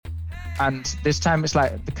And this time it's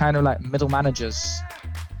like the kind of like middle managers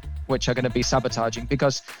which are going to be sabotaging,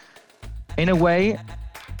 because in a way,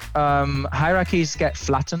 hierarchies get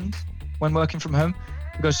flattened when working from home,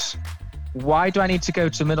 because why do I need to go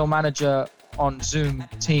to middle manager on Zoom,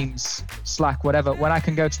 Teams, Slack, whatever, when I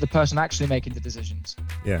can go to the person actually making the decisions?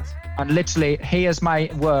 Yes. And literally, here's my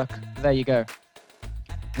work, there you go.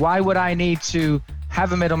 Why would I need to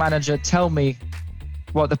have a middle manager tell me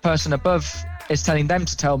what the person above is telling them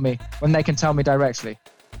to tell me when they can tell me directly?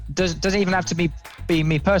 Doesn't even have to be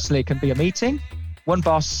me personally. It can be a meeting, one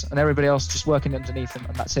boss and everybody else just working underneath them,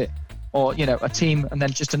 and that's it. Or, you know, a team and then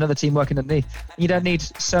just another team working underneath. You don't need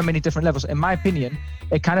so many different levels. In my opinion,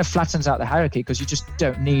 it kind of flattens out the hierarchy, because you just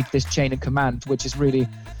don't need this chain of command, which is really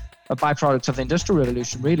a byproduct of the Industrial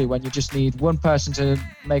Revolution, really, when you just need one person to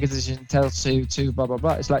make a decision, tell to blah, blah,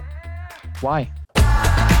 blah. It's like, why?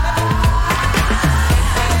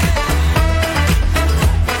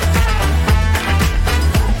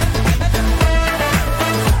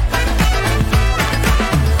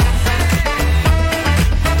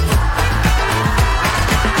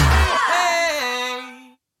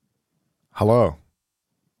 Hello.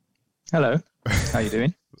 Hello. How you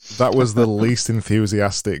doing? That was the least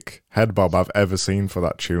enthusiastic head bob I've ever seen for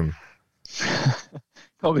that tune.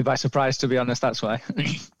 Caught me by surprise, to be honest, that's why.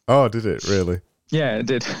 Oh, did it really? Yeah, it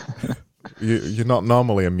did. You're not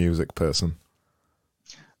normally a music person.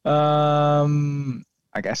 I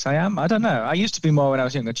guess I am. I don't know. I used to be more when I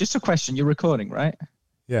was younger. Just a question, you're recording, right?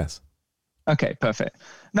 Yes. Okay, perfect.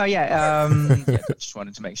 No, yeah, just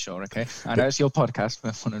wanted to make sure, okay? I know it's your podcast,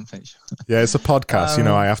 but I wanted to make sure. Yeah, it's a podcast.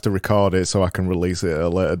 I have to record it so I can release it at a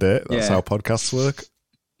later date. That's how podcasts work.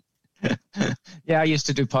 Yeah, I used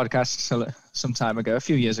to do podcasts some time ago, a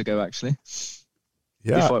few years ago, actually.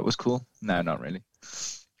 Yeah. Before it was cool. No, not really.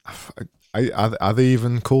 Are they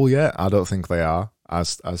even cool yet? I don't think they are. I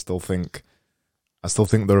still think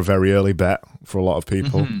they're a very early bet for a lot of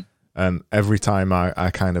people. Mm-hmm. And every time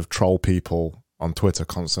I kind of troll people on Twitter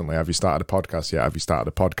constantly, have you started a podcast yet? Have you started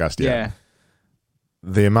a podcast yet? Yeah.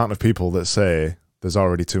 The amount of people that say there's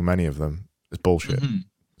already too many of them is bullshit. Mm-hmm.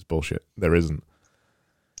 It's bullshit. There isn't.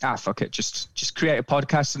 Fuck it. Just create a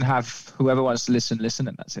podcast and have whoever wants to listen,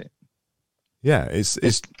 and that's it. Yeah, it's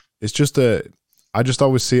just I just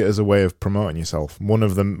always see it as a way of promoting yourself. One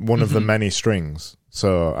of the many strings.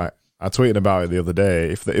 So I tweeted about it the other day.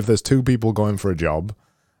 If there's two people going for a job,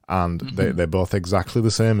 and they're both exactly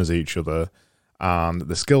the same as each other, and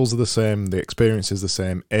the skills are the same, the experience is the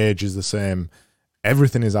same, age is the same,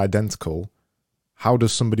 everything is identical, how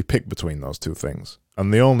does somebody pick between those two things?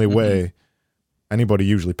 And the only way anybody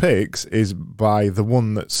usually picks is by the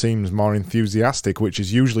one that seems more enthusiastic, which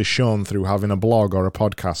is usually shown through having a blog or a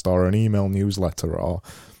podcast or an email newsletter, or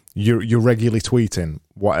you're regularly tweeting,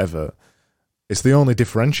 whatever. It's the only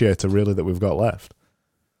differentiator really that we've got left.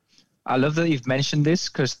 I love that you've mentioned this,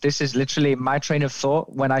 because this is literally my train of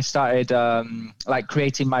thought when I started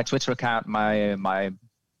creating my Twitter account, my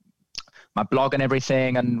blog and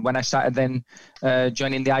everything. And when I started then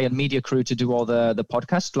joining the Iron Media crew to do all the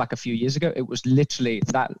podcasts like a few years ago, it was literally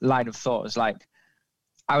that line of thought. It was like,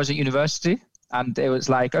 I was at university and it was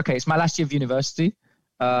like, okay, it's my last year of university.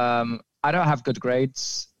 I don't have good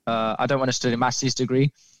grades. I don't want to study a master's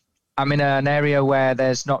degree. I'm in an area where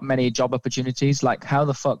there's not many job opportunities. Like, how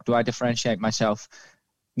the fuck do I differentiate myself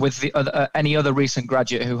with the any other recent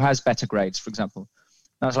graduate who has better grades, for example?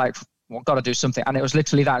 And I was like, well, got to do something. And it was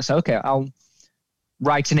literally that. So, okay, I'll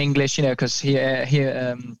write in English, because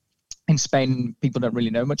here in Spain, people don't really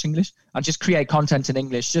know much English. I'll just create content in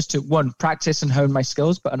English just to, one, practice and hone my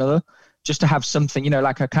skills, but another, just to have something,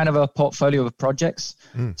 like a kind of a portfolio of projects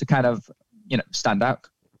to kind of, stand out.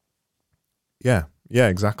 Yeah,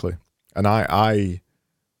 exactly. And I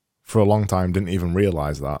for a long time, didn't even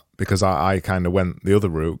realize that, because I kind of went the other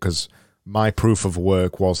route, because my proof of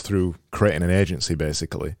work was through creating an agency,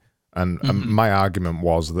 basically. And my argument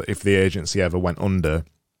was that if the agency ever went under,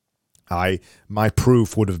 my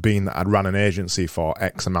proof would have been that I'd ran an agency for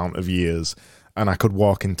X amount of years and I could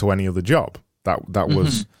walk into any other job. That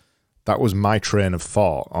was my train of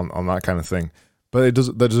thought on that kind of thing. But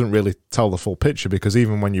that doesn't really tell the full picture, because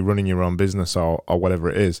even when you're running your own business or whatever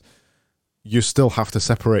it is, you still have to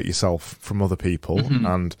separate yourself from other people.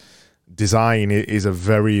 And design is a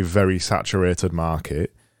very, very saturated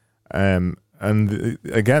market. And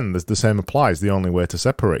again, the same applies. The only way to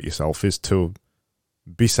separate yourself is to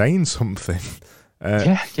be saying something.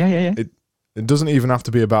 Yeah. It doesn't even have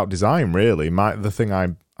to be about design, really. The thing I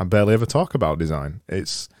barely ever talk about design.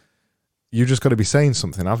 It's, you just got to be saying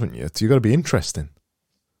something, haven't you? You got to be interesting.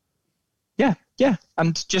 Yeah.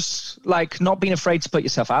 And just like not being afraid to put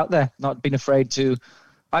yourself out there, not being afraid to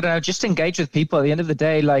I don't know, just engage with people. At the end of the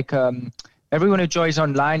day, like everyone who joins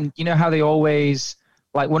online, you know how they always,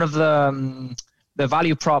 like one of the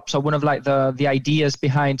value props or one of like the ideas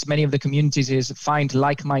behind many of the communities is find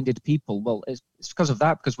like-minded people. Well, it's because of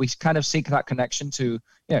that, because we kind of seek that connection to,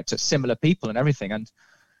 to similar people and everything. And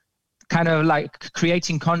kind of like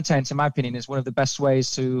creating content, in my opinion, is one of the best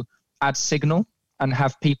ways to add signal and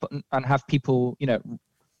have people,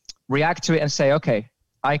 react to it and say, okay,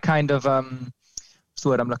 I kind of, what's the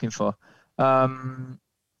word I'm looking for?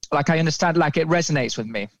 Like I understand, like it resonates with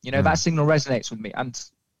me, that signal resonates with me. And,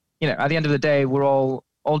 at the end of the day, we're all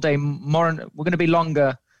day more, we're going to be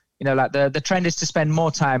longer, like the trend is to spend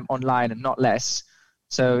more time online and not less.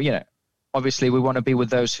 So, obviously we want to be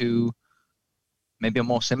with those who maybe are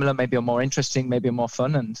more similar, maybe are more interesting, maybe are more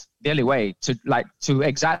fun. And the only way to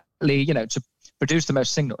to produce the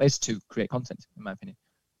most signal is to create content, in my opinion.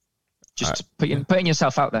 Just putting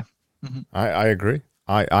yourself out there. Mm-hmm. I agree.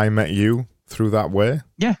 I met you through that way.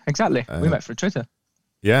 Yeah, exactly. We met through Twitter.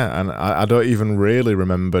 Yeah, and I don't even really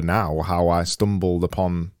remember now how I stumbled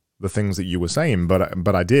upon the things that you were saying,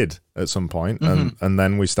 but I did at some point, and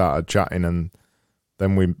then we started chatting, and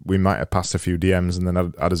then we might have passed a few DMs, and then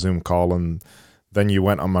I had a Zoom call, and then you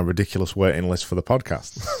went on my ridiculous waiting list for the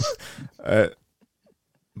podcast.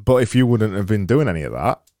 But if you wouldn't have been doing any of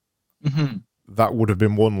that, that would have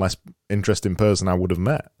been one less interesting person I would have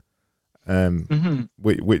met,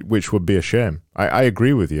 which would be a shame. I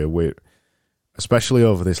agree with you. Especially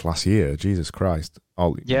over this last year, Jesus Christ,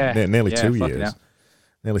 nearly 2 years. Yeah.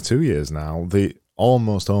 Nearly 2 years now. The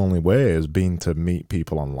almost only way has been to meet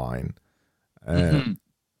people online, and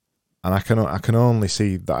I can only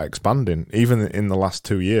see that expanding. Even in the last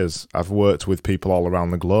 2 years, I've worked with people all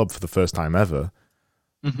around the globe for the first time ever,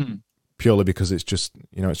 purely because it's just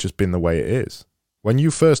been the way it is. When you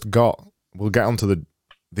first we'll get onto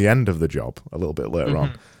the end of the job a little bit later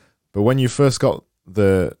on, but when you first got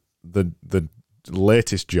the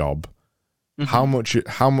latest job, how much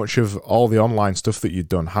of all the online stuff that you'd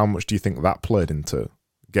done, how much do you think that played into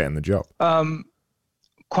getting the job?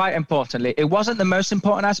 Quite importantly, it wasn't the most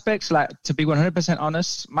important aspects. Like, to be 100%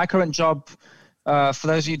 honest, my current job, for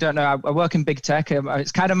those of you who don't know, I work in big tech.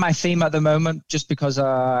 It's kind of my theme at the moment, just because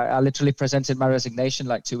I literally presented my resignation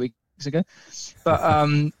like 2 weeks ago.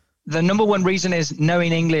 But the number one reason is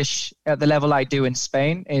knowing English at the level I do in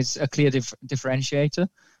Spain is a clear differentiator.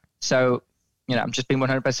 So, I'm just being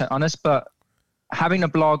 100% honest, but having a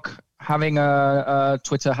blog, having a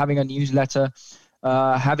Twitter, having a newsletter,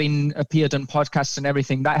 having appeared on podcasts and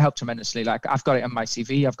everything, that helped tremendously. Like, I've got it on my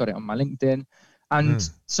CV, I've got it on my LinkedIn. And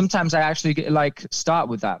sometimes I actually start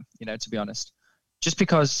with that, to be honest, just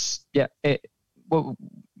because,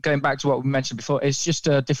 going back to what we mentioned before, it's just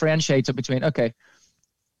a differentiator between, okay,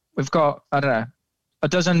 we've got, I don't know, a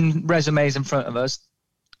dozen resumes in front of us.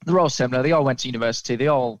 They're all similar. They all went to university. They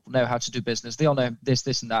all know how to do business. They all know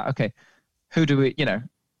this, and that. Okay, who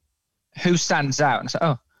stands out? And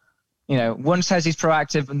so, one says he's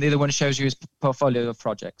proactive and the other one shows you his portfolio of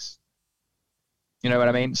projects. You know what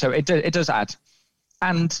I mean? So it does add.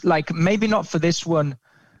 And like, maybe not for this one,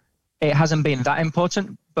 it hasn't been that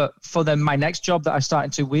important, but for my next job that I start in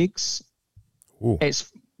 2 weeks,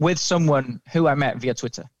 it's with someone who I met via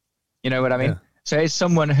Twitter. You know what I mean? Yeah. So it's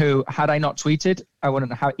someone who, had I not tweeted, I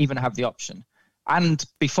wouldn't even have the option. And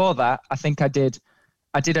before that, I think I did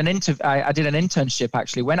an internship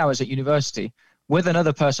actually when I was at university with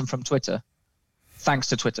another person from Twitter, thanks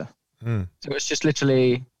to Twitter. So it's just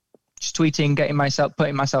literally just tweeting,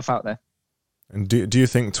 putting myself out there. And do you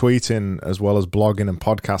think tweeting as well as blogging and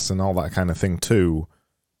podcasts and all that kind of thing too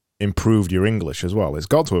improved your English as well? It's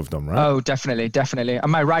got to have done, right? Oh, definitely.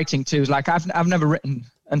 And my writing too is like, I've never written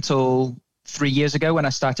until 3 years ago when I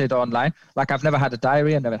started online. Like, I've never had a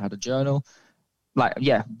diary, I've never had a journal. Like,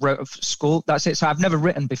 wrote school, that's it. So I've never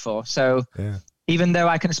written before. So even though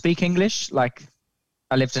I can speak English, like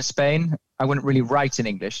I lived in Spain, I wouldn't really write in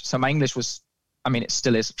English. So my English was, it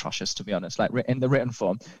still is atrocious, to be honest, like in the written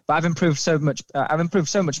form. But I've improved so much.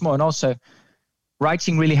 More. And also,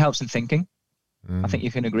 writing really helps in thinking. I think you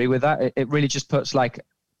can agree with that. It really just puts it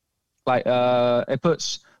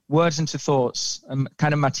puts words into thoughts and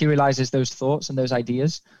kind of materializes those thoughts and those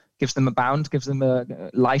ideas, gives them a bound, gives them a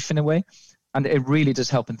life in a way. And it really does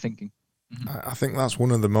help in thinking. I think that's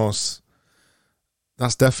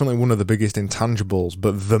that's definitely one of the biggest intangibles,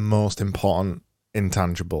 but the most important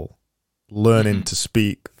intangible. Learning to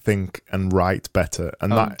speak, think, and write better.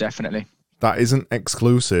 And that definitely. That isn't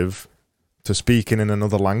exclusive to speaking in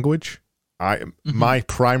another language. My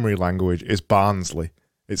primary language is Barnsley.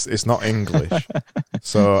 It's not English.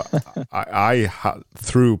 So I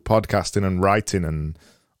through podcasting and writing and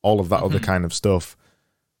all of that other kind of stuff,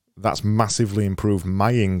 that's massively improved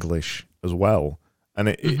my English as well. And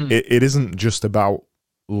it isn't just about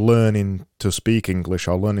learning to speak English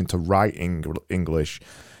or learning to write English.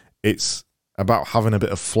 It's about having a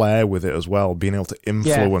bit of flair with it as well, being able to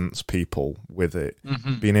influence people with it,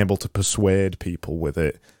 being able to persuade people with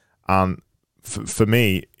it. And for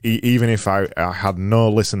me, even if I had no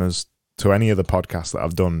listeners to any of the podcasts that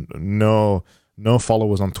I've done, no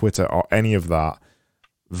followers on Twitter or any of that,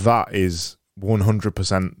 that is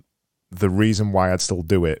 100% the reason why I'd still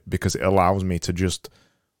do it, because it allows me to just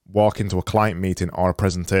walk into a client meeting or a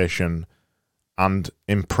presentation and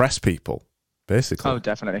impress people, basically. Oh,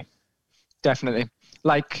 definitely. Definitely.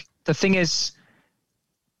 Like, the thing is,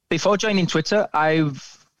 before joining Twitter, I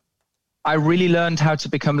really learned how to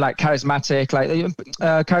become like charismatic,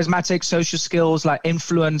 charismatic social skills, like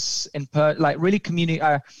influence like really communicate.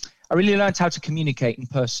 I really learned how to communicate in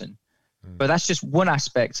person, but that's just one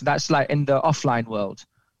aspect. That's like in the offline world.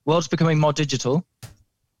 World's becoming more digital.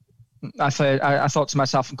 I thought to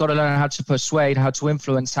myself, I've got to learn how to persuade, how to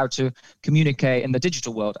influence, how to communicate in the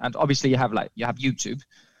digital world. And obviously you have YouTube,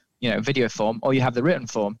 video form, or you have the written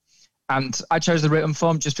form. And I chose the written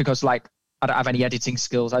form just because like, I don't have any editing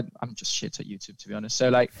skills. I'm just shit at YouTube, to be honest. So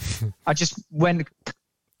like, I just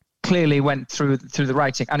clearly went through the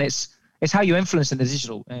writing, and it's how you influence in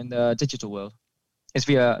the digital world. It's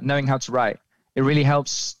via knowing how to write. It really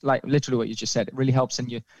helps, like literally what you just said. It really helps in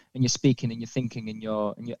your speaking, in your thinking, in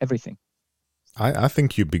your everything. I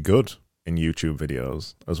think you'd be good in YouTube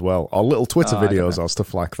videos as well, or little Twitter videos or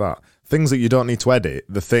stuff like that. Things that you don't need to edit.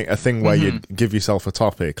 A thing where you give yourself a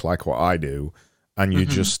topic, like what I do, and you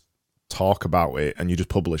just talk about it and you just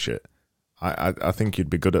publish it. I think you'd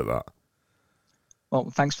be good at that. Well,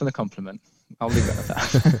 thanks for the compliment. I'll leave it at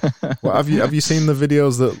that. Well, have you seen the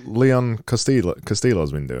videos that Leon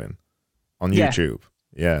Castillo's been doing on YouTube?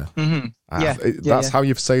 Yeah. That's how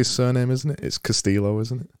you say his surname, isn't it? It's Castillo,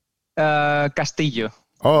 isn't it? Castillo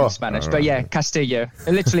in Spanish. But yeah, Castillo.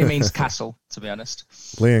 It literally means castle, to be honest.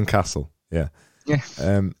 Leon Castle, yeah. Yeah.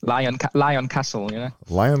 Lion Castle,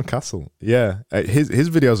 Lion Castle, yeah. His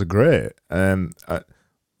videos are great.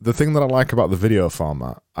 The thing that I like about the video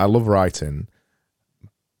format, I love writing,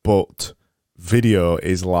 but video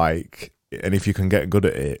is like, and if you can get good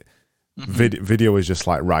at it, video is just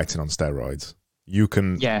like writing on steroids. You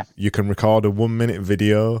can record a 1 minute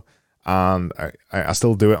video, and I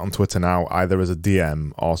still do it on Twitter now, either as a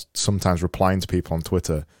DM or sometimes replying to people on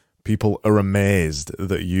Twitter. People are amazed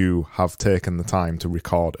that you have taken the time to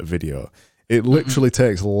record a video. It literally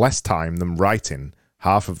takes less time than writing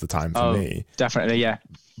half of the time for me. Definitely, yeah.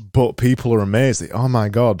 But people are amazed that, oh my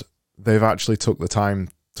God, they've actually took the time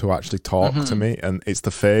to actually talk to me, and it's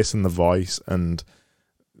the face and the voice and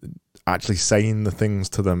actually saying the things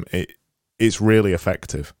to them. It's really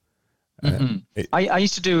effective. I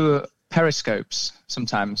used to do periscopes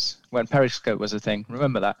sometimes when Periscope was a thing.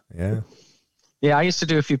 Remember that? Yeah. Yeah, I used to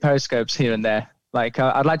do a few periscopes here and there. Like,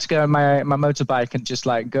 I'd like to go on my motorbike and just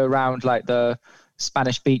like go around like the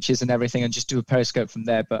Spanish beaches and everything and just do a periscope from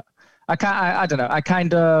there. But I don't know. I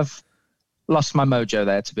kind of lost my mojo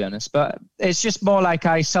there, to be honest. But it's just more like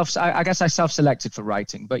I guess I self-selected for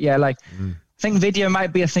writing. But yeah, like I think video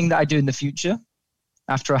might be a thing that I do in the future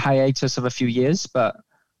after a hiatus of a few years. But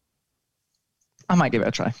I might give it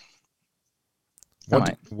a try.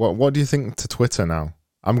 What do you think to Twitter now?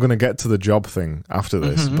 I'm going to get to the job thing after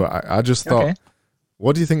this, but I just thought,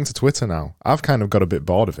 what do you think to Twitter now? I've kind of got a bit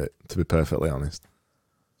bored of it, to be perfectly honest.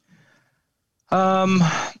 I've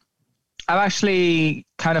actually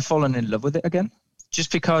kind of fallen in love with it again,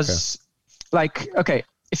 just because,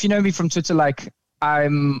 if you know me from Twitter, like I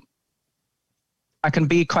can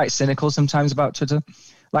be quite cynical sometimes about Twitter.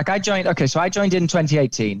 Like I joined in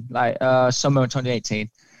 2018, like summer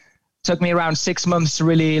 2018. Took me around 6 months to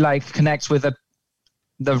really like connect with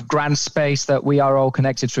the grand space that we are all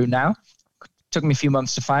connected through now. Took me a few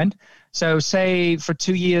months to find. So say for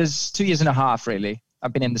 2 years and a half, really,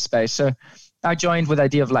 I've been in the space. So I joined with the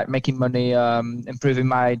idea of like making money, improving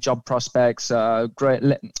my job prospects,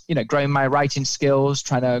 growing my writing skills,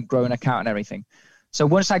 trying to grow an account and everything. So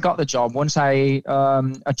once I got the job, once I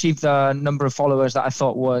achieved the number of followers that I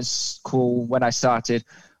thought was cool when I started,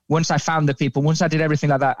 once I found the people, once I did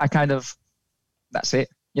everything like that, that's it,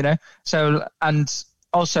 So, and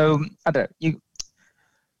also,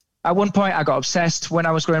 at one point I got obsessed when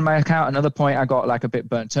I was growing my account. Another point I got like a bit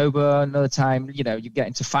burnt over. Another time, you get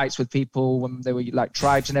into fights with people when they were like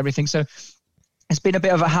tribes and everything. So it's been a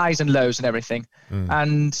bit of a highs and lows and everything.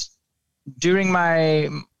 And during my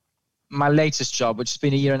latest job, which has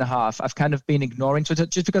been a year and a half, I've kind of been ignoring Twitter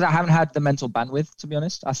just because I haven't had the mental bandwidth, to be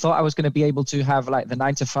honest. I thought I was going to be able to have like the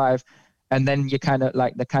 9 to 5 and then you kind of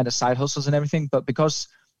like the kind of side hustles and everything. But because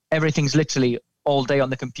everything's literally all day on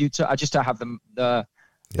the computer, I just don't have the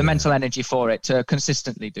mental energy for it to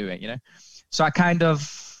consistently do it, you know? So I kind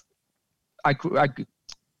of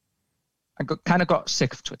got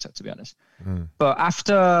sick of Twitter, to be honest. But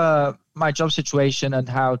after my job situation and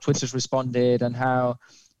how Twitter's responded and how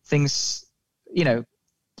things, you know,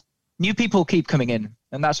 new people keep coming in,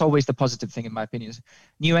 and that's always the positive thing in my opinion.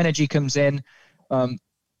 New energy comes in,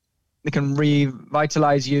 it can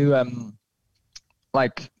revitalize you.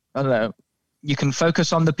 Like, I don't know, you can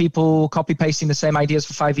focus on the people copy pasting the same ideas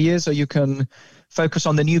for 5 years, or you can focus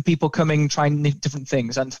on the new people coming, trying different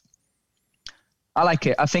things. And I like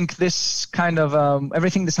it. I think this kind of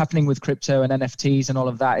everything that's happening with crypto and NFTs and all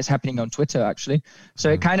of that is happening on Twitter, actually. So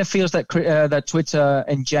it kind of feels that that Twitter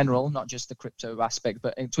in general, not just the crypto aspect,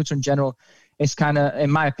 but in Twitter in general, is kind of,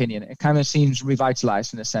 in my opinion, it kind of seems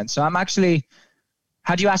revitalized in a sense. So I'm actually,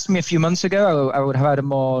 had you asked me a few months ago, I would have had a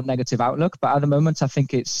more negative outlook. But at the moment, I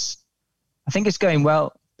think it's going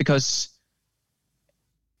well, because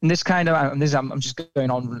in this kind of, I'm just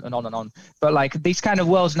going on and on and on. But like these kind of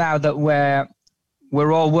worlds now that we're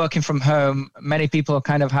all working from home, many people are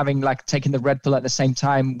kind of having like taking the red pill at the same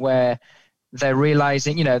time, where they're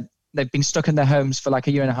realizing, you know, they've been stuck in their homes for like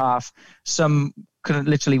a year and a half. Some couldn't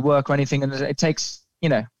literally work or anything. And it takes, you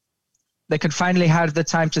know, they could finally have the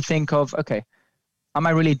time to think of, okay, am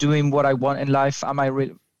I really doing what I want in life? Am I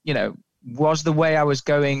really, you know, was the way I was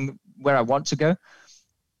going where I want to go?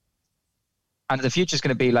 And the future is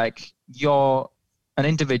going to be like, you're an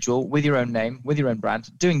individual with your own name, with your own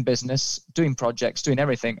brand, doing business, doing projects, doing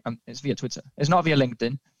everything. It's via Twitter. It's not via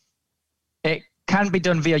LinkedIn. It can be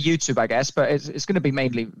done via YouTube, I guess, but it's going to be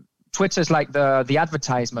mainly Twitter's like the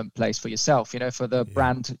advertisement place for yourself, you know, for the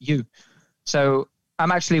brand you. So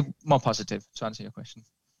I'm actually more positive, to answer your question.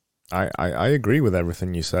 I agree with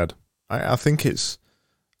everything you said. I think it's,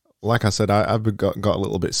 like I said, I've got a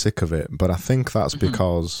little bit sick of it, but I think that's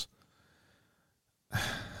because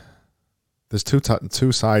there's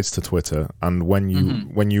two sides to Twitter, and when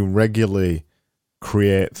you regularly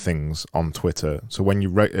create things on Twitter, so when you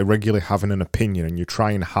regularly having an opinion and you're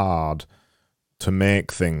trying hard to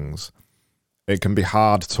make things, it can be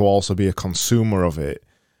hard to also be a consumer of it,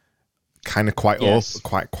 kind of quite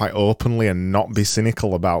openly, and not be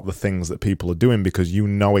cynical about the things that people are doing, because you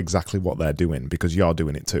know exactly what they're doing because you're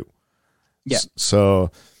doing it too. Yeah.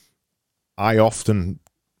 So I often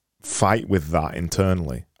fight with that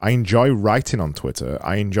internally. I enjoy writing on Twitter.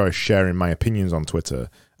 I enjoy sharing my opinions on Twitter,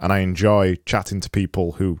 and I enjoy chatting to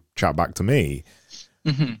people who chat back to me.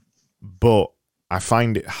 But I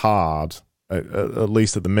find it hard, at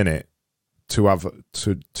least at the minute, to have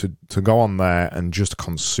to go on there and just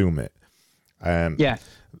consume it.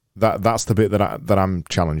 That's the bit that I'm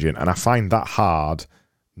challenging, and I find that hard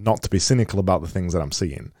not to be cynical about the things that I'm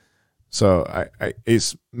seeing. So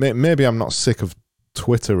it's maybe I'm not sick of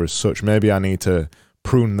Twitter as such. Maybe I need to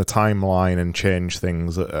prune the timeline and change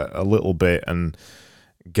things a little bit and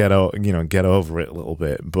get over it a little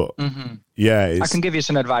bit. But I can give you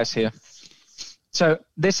some advice here. So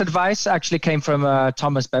this advice actually came from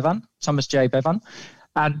Thomas J. Bevan,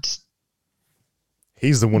 and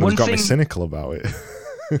he's the one who's got me cynical about it.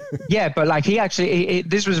 Yeah, but like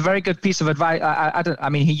this was a very good piece of advice. I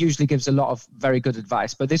mean, he usually gives a lot of very good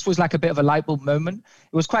advice, but this was like a bit of a light bulb moment.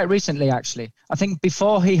 It was quite recently, actually. I think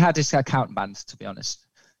before he had his account banned, to be honest.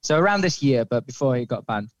 So around this year, but before he got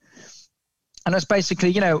banned. And that's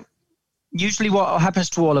basically, you know, usually what happens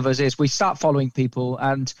to all of us is we start following people,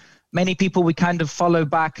 and many people we kind of follow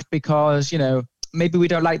back because, you know, maybe we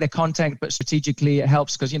don't like their content, but strategically it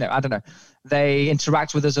helps because, you know, I don't know, they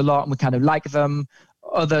interact with us a lot and we kind of like them.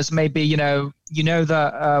 Others maybe, you know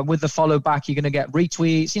that with the follow back, you're going to get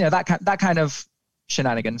retweets, you know, that kind of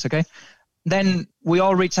shenanigans, okay? Then we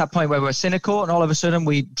all reach that point where we're cynical, and all of a sudden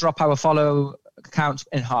we drop our follow count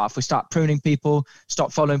in half. We start pruning people,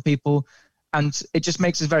 stop following people, and it just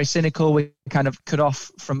makes us very cynical. We kind of cut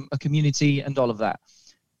off from a community and all of that.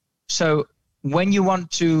 So when you want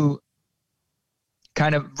to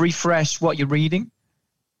kind of refresh what you're reading,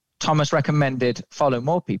 Thomas recommended follow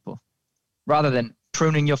more people rather than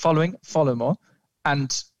pruning your following, follow more.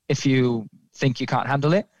 And if you think you can't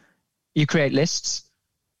handle it, you create lists.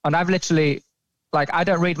 And I've literally, like, I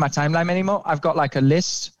don't read my timeline anymore. I've got like a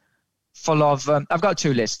list full of, I've got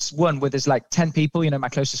two lists. One where there's like 10 people, you know, my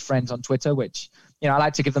closest friends on Twitter, which, you know, I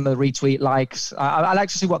like to give them the retweet likes. I like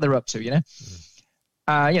to see what they're up to, you know.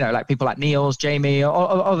 You know, like people like Niels, Jamie,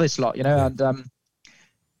 all this lot, you know. And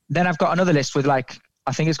then I've got another list with like,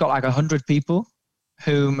 I think it's got like 100 people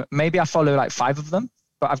whom maybe I follow like 5 of them,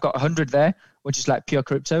 but I've got 100 there, which is like pure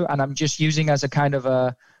crypto. And I'm just using as a kind of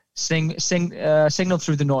a signal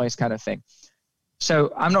through the noise kind of thing.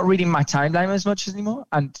 So I'm not reading my timeline as much anymore,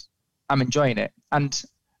 and I'm enjoying it. And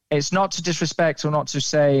it's not to disrespect or not to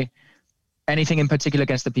say anything in particular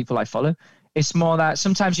against the people I follow. It's more that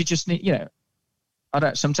sometimes you just need,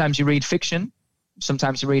 sometimes you read fiction,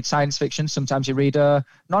 sometimes you read science fiction, sometimes you read a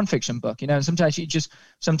non-fiction book, and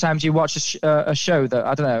sometimes you watch a show that,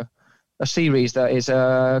 I don't know, a series that is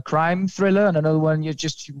a crime thriller, and another one you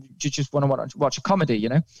just want to watch a comedy,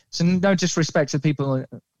 So no disrespect to people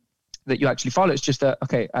that you actually follow. It's just that,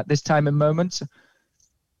 okay, at this time and moment,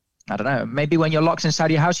 I don't know, maybe when you're locked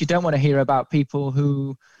inside your house, you don't want to hear about people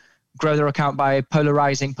who grow their account by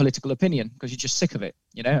polarizing political opinion because you're just sick of it,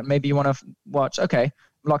 Maybe you want to watch, okay, I'm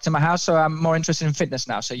locked in my house, so I'm more interested in fitness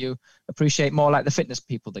now. So you appreciate more like the fitness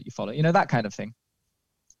people that you follow, that kind of thing.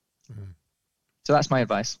 Mm-hmm. So that's my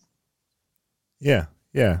advice. Yeah.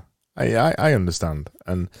 I understand.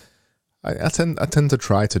 And I tend to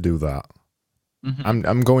try to do that. Mm-hmm.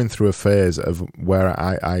 I'm going through a phase of where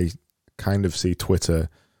I kind of see Twitter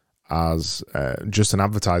as just an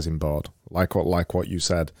advertising board, like what you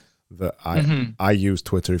said, that I use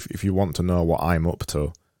Twitter. If you want to know what I'm up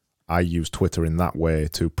to, I use Twitter in that way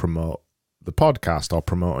to promote the podcast or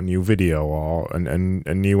promote a new video or a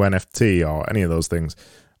new NFT or any of those things.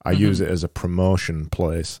 I use it as a promotion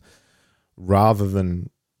place rather than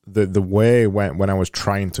the way when I was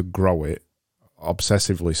trying to grow it,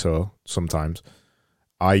 obsessively so sometimes,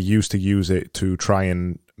 I used to use it to try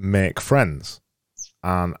and make friends.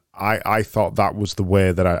 And I thought that was the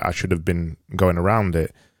way that I should have been going around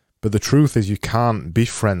it. But the truth is you can't be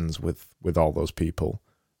friends with all those people.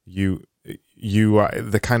 You are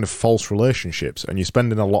the kind of false relationships, and you're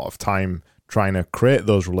spending a lot of time trying to create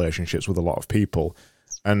those relationships with a lot of people,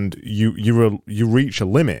 and you reach a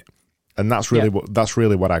limit, and that's really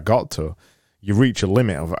what I got to. You reach a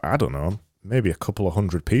limit of, I don't know, maybe a couple of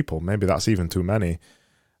hundred people, maybe that's even too many,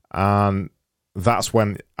 and that's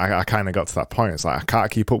when I kind of got to that point. It's like I can't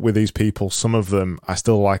keep up with these people. Some of them I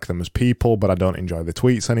still like them as people, but I don't enjoy the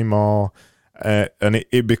tweets anymore. And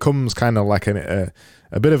it becomes kind of like a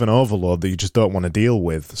bit of an overload that you just don't want to deal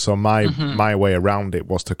with. So my way around it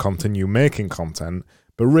was to continue making content,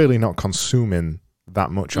 but really not consuming that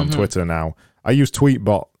much on Twitter now. I use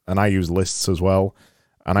Tweetbot and I use lists as well.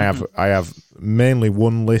 And I have mainly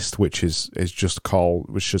one list which is just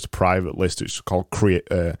a private list. It's called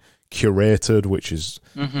Curated, which is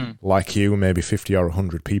like you, maybe 50 or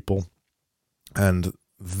 100 people. And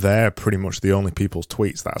they're pretty much the only people's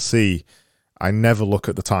tweets that I see. I never look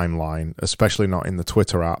at the timeline, especially not in the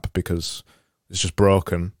Twitter app, because it's just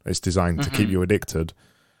broken. It's designed to keep you addicted.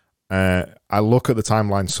 I look at the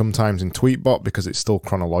timeline sometimes in Tweetbot because it's still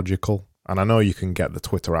chronological. And I know you can get the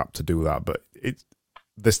Twitter app to do that, but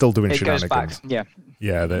they're still doing shenanigans. Goes back.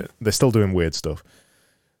 Yeah, they're still doing weird stuff.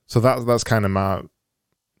 So that's kind of my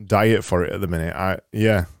diet for it at the minute.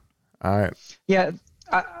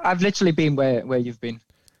 I've literally been where you've been.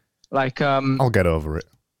 Like, I'll get over it.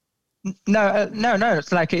 No.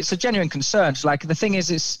 It's like it's a genuine concern. It's like the thing is,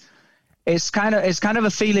 it's kind of a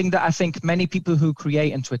feeling that I think many people who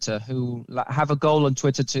create on Twitter, who have a goal on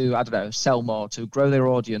Twitter to, I don't know, sell more, to grow their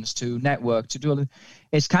audience, to network, to do all.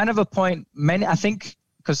 It's kind of a point. I think,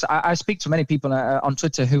 because I speak to many people on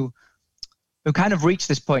Twitter who kind of reach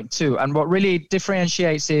this point too. And what really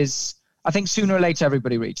differentiates is, I think sooner or later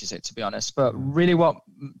everybody reaches it, to be honest. But really, what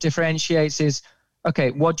differentiates is,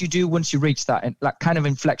 okay, what do you do once you reach that kind of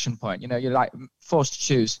inflection point? You're like forced to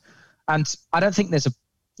choose. And I don't think there's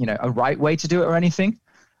a right way to do it or anything.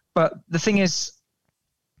 But the thing is,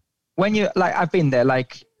 when you I've been there,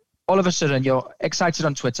 like all of a sudden you're excited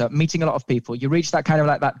on Twitter, meeting a lot of people. You reach that kind of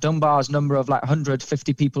like that Dunbar's number of like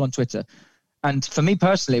 150 people on Twitter. And for me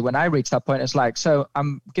personally, when I reach that point, it's like, so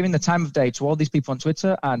I'm giving the time of day to all these people on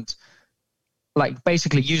Twitter and like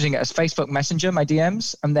basically using it as Facebook Messenger, my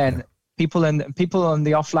DMs, and then people in the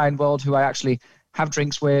offline world who I actually have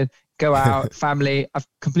drinks with, go out, family, I've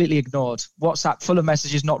completely ignored. WhatsApp full of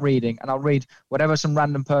messages not reading, and I'll read whatever some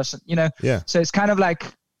random person, Yeah. So it's kind of like,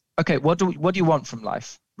 okay, what do you want from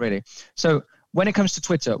life, really? So when it comes to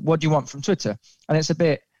Twitter, what do you want from Twitter? And it's a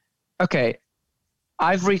bit, okay,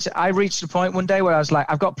 I reached a point one day where I was like,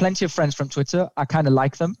 I've got plenty of friends from Twitter. I kind of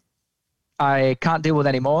like them. I can't deal with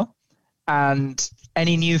any more. And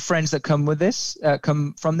any new friends that come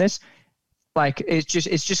from this, like it's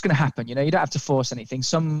just going to happen. You don't have to force anything.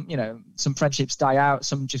 Some friendships die out,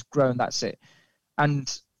 some just grow, and that's it.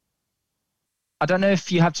 And I don't know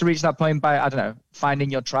if you have to reach that point by, I don't know, finding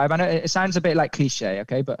your tribe. I know it sounds a bit like cliche,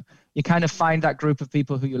 okay, but you kind of find that group of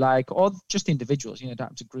people who you like, or just individuals, don't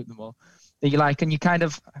have to group them all, that you like, and you kind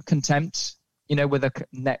of content, with a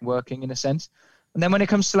networking in a sense. And then when it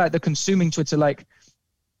comes to like the consuming Twitter, like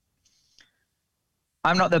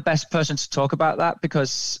I'm not the best person to talk about that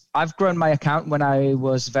because I've grown my account when I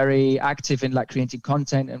was very active in like creating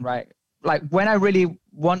content and like when I really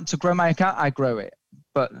want to grow my account, I grow it.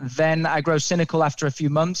 But then I grow cynical after a few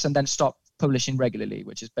months and then stop publishing regularly,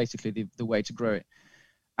 which is basically the way to grow it.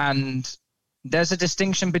 And there's a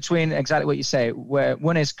distinction between exactly what you say, where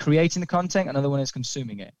one is creating the content, another one is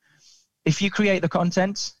consuming it. If you create the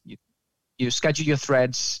content, you schedule your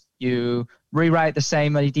threads, you rewrite the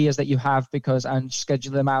same ideas that you have and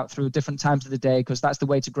schedule them out through different times of the day because that's the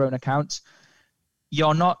way to grow an account.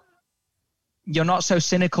 You're not so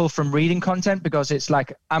cynical from reading content because it's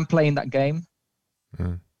like I'm playing that game.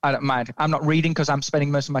 I don't mind. I'm not reading because I'm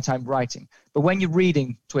spending most of my time writing. But when you're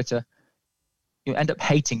reading Twitter, you end up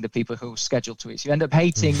hating the people who schedule tweets. You end up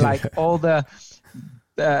hating like all the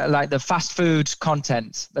like the fast food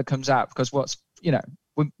content that comes out because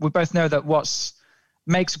we both know that what's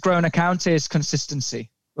makes grow an account is consistency.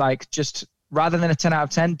 Like just rather than a 10 out of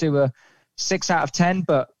 10, do a 6 out of 10,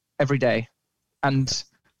 but every day. And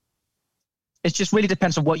it just really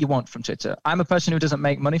depends on what you want from Twitter. I'm a person who doesn't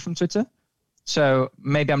make money from Twitter. So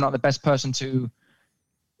maybe I'm not the best person to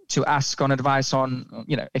ask on advice on,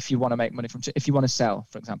 if you want to make money from Twitter, if you want to sell,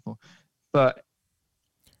 for example. But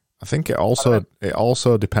I think it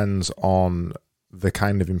also depends on the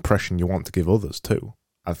kind of impression you want to give others too.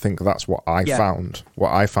 I think that's what I found.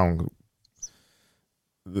 What I found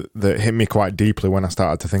that hit me quite deeply when I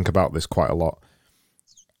started to think about this quite a lot.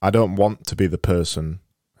 I don't want to be the person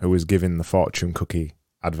who is giving the fortune cookie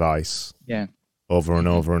advice over and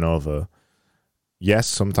over and over. Yes,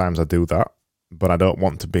 sometimes I do that, but I don't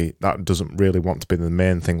want to be. That doesn't really want to be the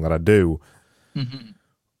main thing that I do. Mm-hmm.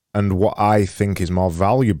 And what I think is more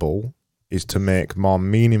valuable is to make more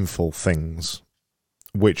meaningful things,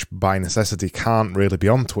 which by necessity can't really be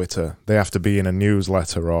on Twitter. They have to be in a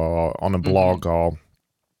newsletter or on a blog or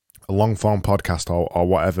a long-form podcast or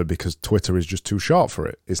whatever, because Twitter is just too short for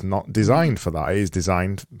it. It's not designed for that. It is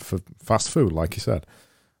designed for fast food, like you said.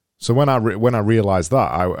 So when I realized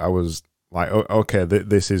that, I was like, okay,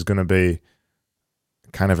 this is going to be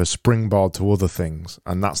kind of a springboard to other things,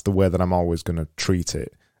 and that's the way that I'm always going to treat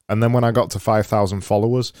it. And then when I got to 5,000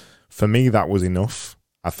 followers, for me, that was enough.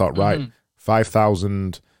 I thought, right,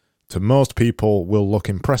 5,000 to most people will look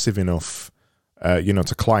impressive enough,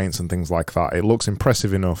 to clients and things like that. It looks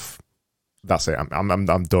impressive enough. That's it.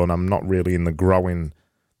 I'm done. I'm not really in the growing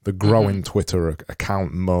Twitter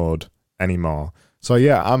account mode anymore. So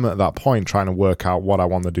yeah, I'm at that point trying to work out what I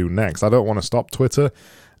want to do next. I don't want to stop Twitter,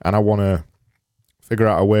 and I want to figure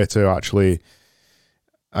out a way to actually,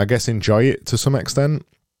 I guess, enjoy it to some extent.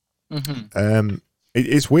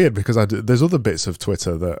 It's weird because there's other bits of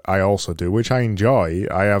Twitter that I also do, which I enjoy.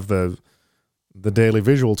 I have the Daily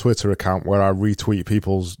Visual Twitter account where I retweet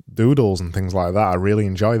people's doodles and things like that. I really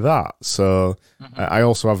enjoy that. So I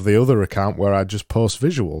also have the other account where I just post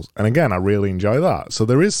visuals. And again, I really enjoy that. So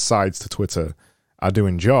there is sides to Twitter I do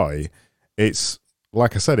enjoy. It's,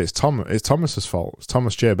 like I said, it's Thomas's fault. It's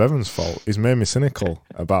Thomas J. Bevan's fault. He's made me cynical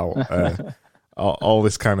about all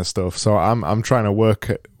this kind of stuff. So I'm trying to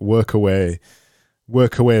work a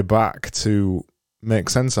way back to make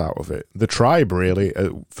sense out of it. The tribe really,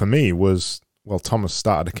 for me, was, well, Thomas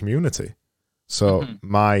started a community. So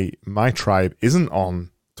my tribe isn't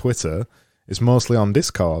on Twitter. It's mostly on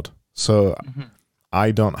Discord. So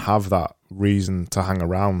I don't have that reason to hang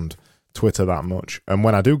around Twitter that much. And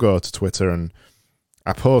when I do go to Twitter and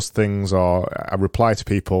I post things or I reply to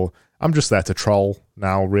people, I'm just there to troll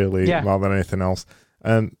now, really, more than anything else.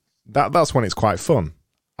 And that's when it's quite fun.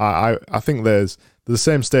 I think there's the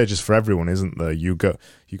same stages for everyone, isn't there? You go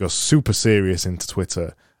super serious into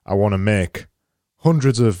Twitter. I want to make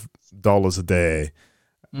hundreds of dollars a day.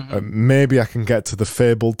 Maybe I can get to the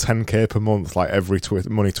fabled 10K per month, like every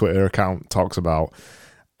money Twitter account talks about.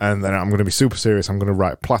 And then I'm going to be super serious. I'm going to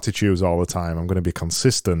write platitudes all the time. I'm going to be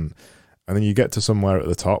consistent. And then you get to somewhere at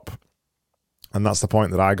the top. And that's the point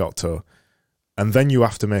that I got to. And then you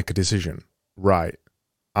have to make a decision. Right.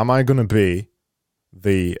 Am I going to be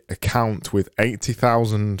the account with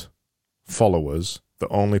 80,000 followers that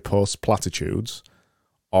only posts platitudes?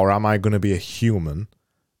 Or am I going to be a human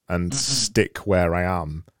and stick where I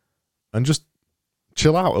am and just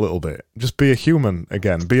chill out a little bit? Just be a human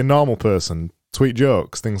again. Be a normal person. Tweet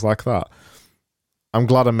jokes, things like that. I'm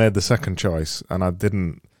glad I made the second choice and I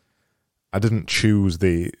didn't choose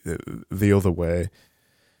the other way.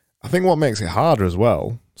 I think what makes it harder as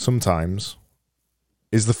well sometimes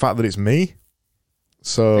is the fact that it's me.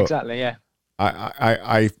 So exactly, yeah.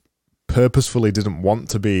 I purposefully didn't want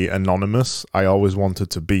to be anonymous. I always wanted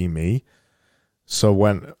to be me. So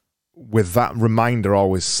when with that reminder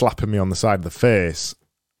always slapping me on the side of the face,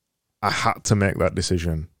 I had to make that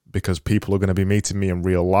decision because people are going to be meeting me in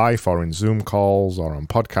real life or in Zoom calls or on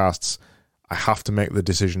podcasts. I have to make the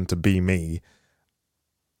decision to be me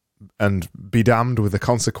and be damned with the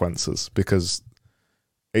consequences because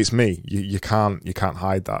it's me. You can't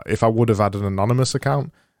hide that. If I would have had an anonymous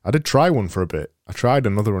account, I did try one for a bit. I tried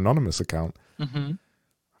another anonymous account. Mm-hmm.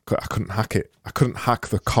 I couldn't hack it. I couldn't hack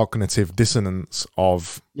the cognitive dissonance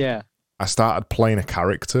of... Yeah. I started playing a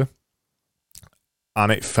character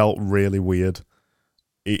and it felt really weird.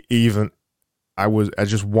 I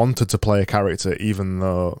just wanted to play a character even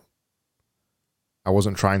though I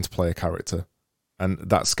wasn't trying to play a character. And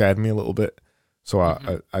that scared me a little bit. So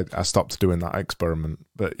I stopped doing that experiment.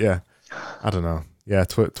 But yeah, I don't know. Yeah,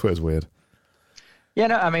 Twitter's weird. Yeah,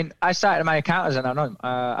 no, I mean, I started my account as an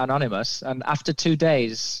anonymous, and after 2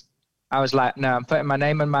 days, I was like, no, I'm putting my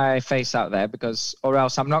name and my face out there or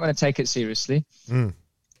else I'm not going to take it seriously.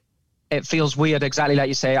 It feels weird, exactly like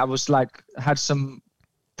you say. I was like, had some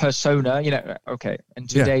persona, okay, in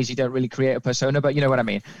 2 days you don't really create a persona, but you know what I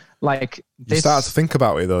mean? Like this, you start to think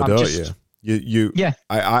about it though, don't you? Yeah.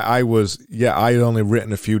 I had only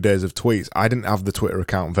written a few days of tweets. I didn't have the Twitter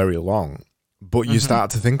account very long. But you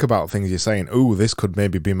start to think about things you're saying. Oh, this could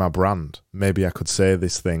maybe be my brand. Maybe I could say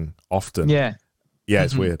this thing often. Yeah. Yeah,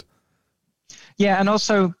 it's weird. Yeah, and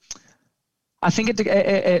also, I think it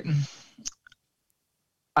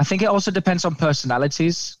also depends on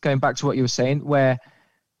personalities. Going back to what you were saying, where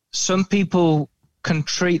some people can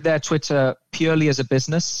treat their Twitter purely as a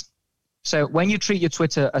business. So when you treat your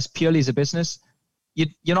Twitter as purely as a business, you're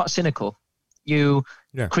not cynical. You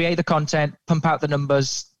create the content, pump out the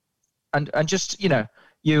numbers. And just,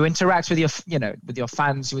 you interact with your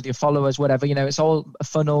fans, with your followers, whatever, it's all a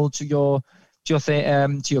funnel to your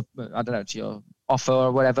offer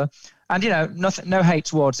or whatever. And, nothing, no hate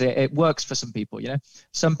towards it. It works for some people,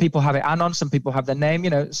 some people have it anon, some people have their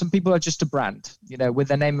name, some people are just a brand, with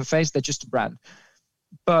their name and face, they're just a brand.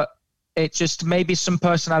 But it just, maybe some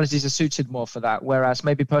personalities are suited more for that. Whereas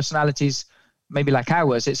maybe personalities, maybe like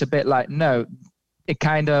ours, it's a bit like, no, it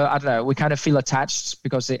kind of, I don't know, we kind of feel attached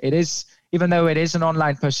because it is, even though it is an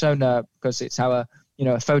online persona, because it's our,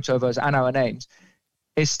 a photo of us and our names,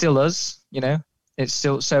 it's still us, it's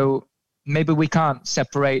still, so maybe we can't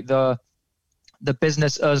separate the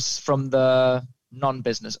business us from the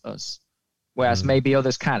non-business us, whereas maybe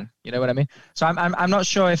others can, you know what I mean? So I'm not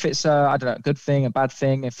sure if it's a good thing, a bad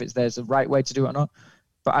thing, if there's a right way to do it or not,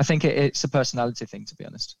 but I think it's a personality thing, to be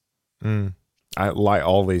honest. I like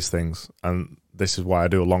all these things, and this is why I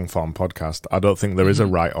do a long-form podcast. I don't think there is a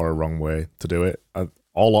right or a wrong way to do it.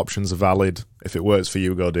 All options are valid. If it works for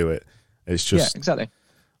you, go do it. It's just exactly.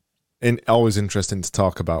 Always interesting to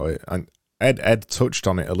talk about it. And Ed touched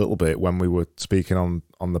on it a little bit when we were speaking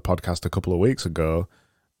on the podcast a couple of weeks ago,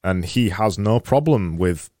 and he has no problem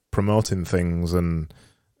with promoting things and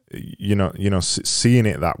seeing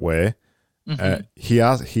it that way. He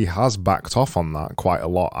has backed off on that quite a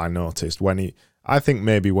lot. I noticed I think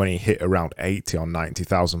maybe when he hit around 80 or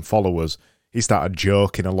 90,000 followers, he started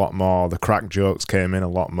joking a lot more. The crack jokes came in a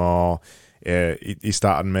lot more. He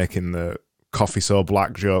started making the coffee so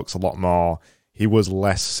black jokes a lot more. He was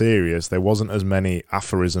less serious. There wasn't as many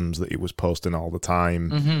aphorisms that he was posting all the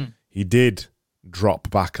time. He did drop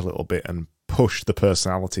back a little bit and push the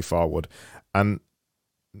personality forward. And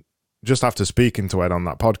just after speaking to Ed on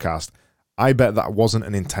that podcast, I bet that wasn't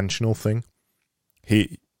an intentional thing.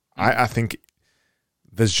 I think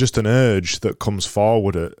there's just an urge that comes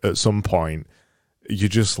forward at some point. You're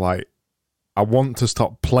just like, I want to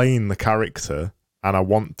stop playing the character and I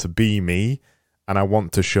want to be me and I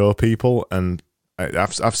want to show people. And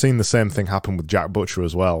I've seen the same thing happen with Jack Butcher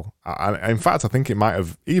as well. In fact, I think it might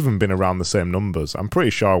have even been around the same numbers. I'm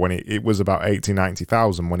pretty sure when it was about 80,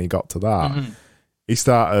 90,000 when he got to that, he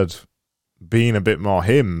started being a bit more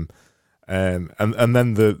him. And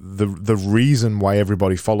then the reason why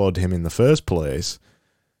everybody followed him in the first place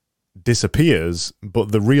disappears,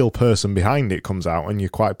 but the real person behind it comes out, and you're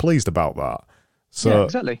quite pleased about that. So yeah,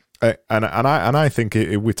 exactly. And I think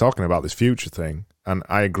we're talking about this future thing, and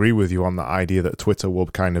I agree with you on the idea that Twitter will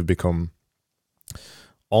kind of become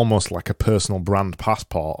almost like a personal brand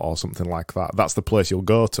passport or something like that. That's the place you'll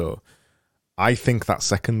go to. I think that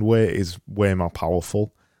second way is way more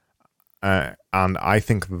powerful. And I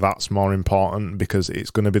think that's more important because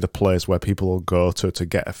it's going to be the place where people will go to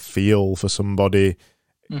get a feel for somebody.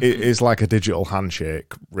 It's like a digital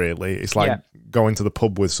handshake, really. It's like going to the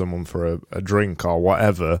pub with someone for a drink or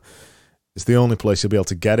whatever. It's the only place you'll be able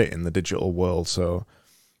to get it in the digital world. So,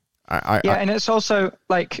 and it's also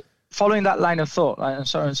like following that line of thought, I'm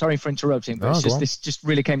sorry for interrupting, but this just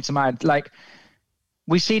really came to mind. Like,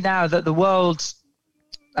 we see now that the world,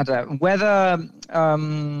 I don't know, whether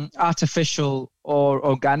artificial or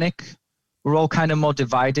organic, we're all kind of more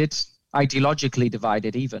divided, ideologically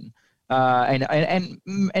divided even. And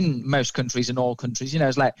in most countries, in all countries,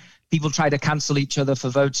 it's like people try to cancel each other for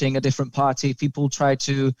voting a different party. People try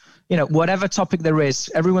to, whatever topic there is,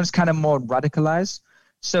 everyone's kind of more radicalized.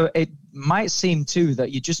 So it might seem too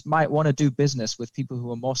that you just might want to do business with people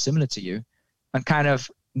who are more similar to you, and kind of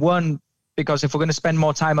because if we're going to spend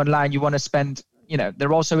more time online, you want to spend,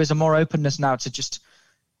 there also is a more openness now to just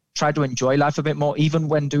try to enjoy life a bit more, even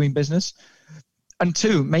when doing business. And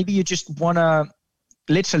two, maybe you just want to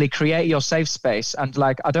literally create your safe space, and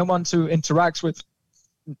like, I don't want to interact with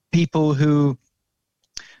people who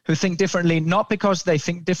think differently, not because they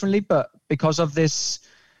think differently, but because of this,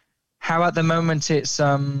 how at the moment it's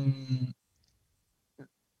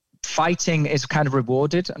fighting is kind of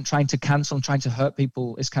rewarded, and trying to cancel and trying to hurt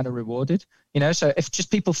people is kind of rewarded, so if just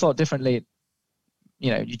people thought differently,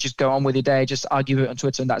 you just go on with your day, just argue it on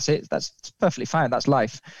Twitter and that's it. That's perfectly fine. That's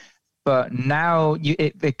life. But now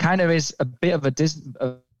it kind of is a bit of a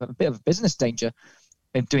business danger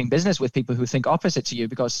in doing business with people who think opposite to you,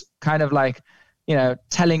 because kind of like,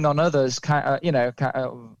 telling on others, I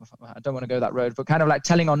don't want to go that road, but kind of like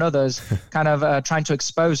telling on others, kind of trying to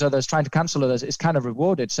expose others, trying to cancel others is kind of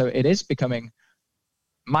rewarded. So it is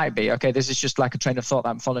might be, okay, this is just like a train of thought that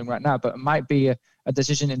I'm following right now, but it might be a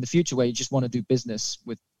decision in the future where you just want to do business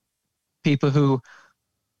with people who,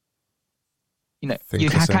 you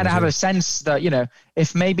kind of have a sense that,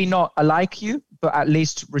 if maybe not alike you, but at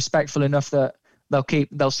least respectful enough that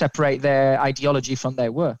they'll separate their ideology from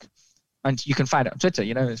their work. And you can find it on Twitter,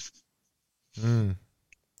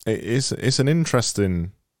 It's an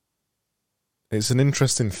interesting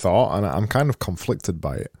thought, and I'm kind of conflicted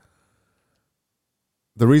by it.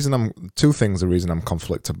 The reason I'm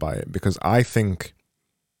conflicted by it, because I think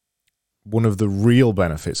one of the real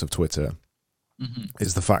benefits of Twitter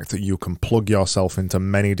is the fact that you can plug yourself into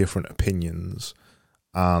many different opinions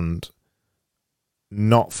and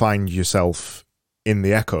not find yourself in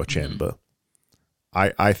the echo chamber.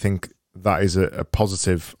 I think that is a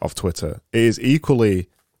positive of Twitter. It is equally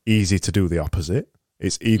easy to do the opposite.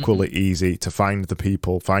 It's equally easy to find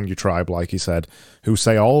your tribe, like you said, who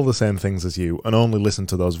say all the same things as you, and only listen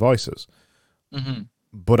to those voices.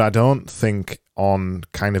 But I don't think on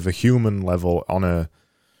kind of a human level, on a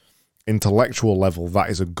intellectual level, that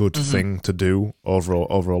is a good thing to do over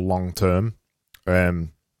a long term. I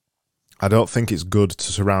don't think it's good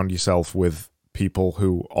to surround yourself with people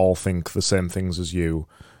who all think the same things as you.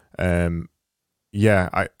 But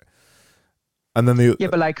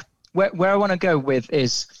like where I want to go with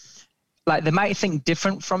is, like, they might think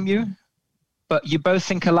different from you, but you both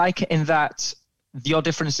think alike in that your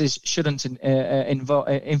differences shouldn't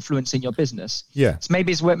influence in your business. Yeah. So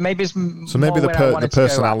maybe the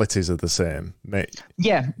personalities are the same.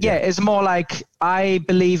 It's more like, I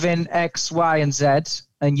believe in X, Y, and Z,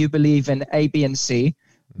 and you believe in A, B, and C.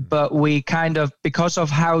 But we kind of, because of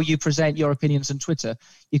how you present your opinions on Twitter,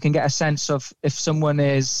 you can get a sense of if someone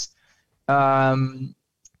is,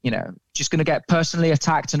 just going to get personally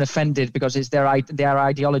attacked and offended because it's their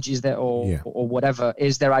ideologies or whatever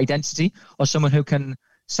is their identity, or someone who can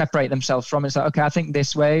separate themselves from it. It's like, okay, I think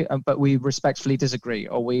this way, but we respectfully disagree,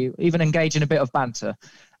 or we even engage in a bit of banter.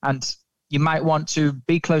 And you might want to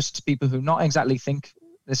be close to people who not exactly think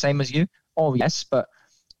the same as you, or yes, but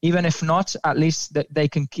even if not, at least that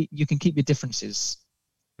you can keep your differences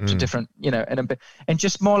to different, and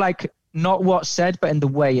just more like not what's said, but in the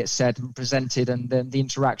way it's said and presented, and then the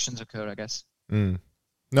interactions occur, I guess.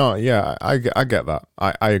 No, yeah, I get that.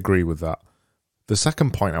 I agree with that. The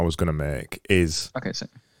second point I was going to make is, okay, so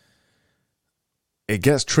it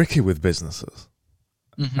gets tricky with businesses.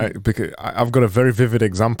 Because I've got a very vivid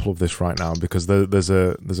example of this right now, because there's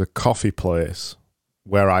a coffee place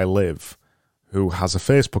where I live who has a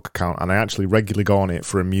Facebook account, and I actually regularly go on it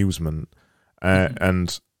for amusement.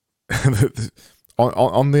 And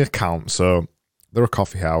on the account, so they're a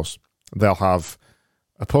coffee house. They'll have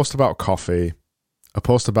a post about coffee, a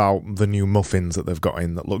post about the new muffins that they've got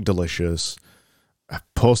in that look delicious, a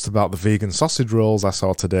post about the vegan sausage rolls I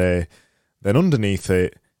saw today. Then underneath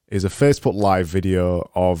it is a Facebook Live video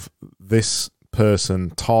of this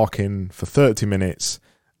person talking for 30 minutes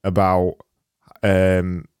about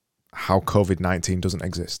how COVID-19 doesn't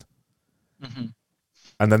exist.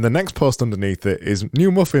 And then the next post underneath it is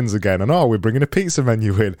new muffins again. And we're bringing a pizza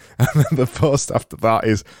menu in. And then the post after that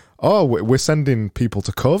is, we're sending people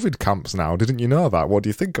to COVID camps now. Didn't you know that? What do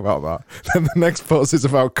you think about that? Then the next post is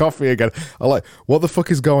about coffee again. I'm like, what the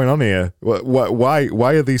fuck is going on here? Why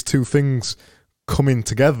are these two things coming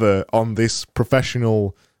together on this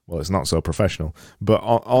professional? Well, it's not so professional, but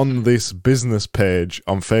on this business page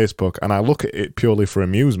on Facebook. And I look at it purely for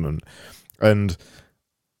amusement. And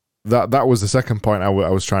that was the second point I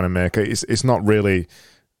was trying to make. It's not really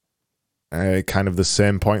kind of the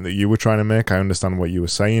same point that you were trying to make. I understand what you were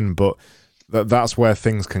saying, but that's where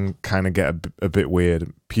things can kind of get a bit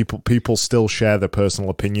weird. People still share their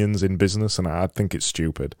personal opinions in business, and I think it's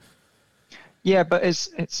stupid. Yeah, but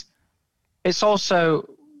it's also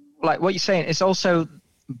like what you're saying. It's also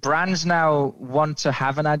brands now want to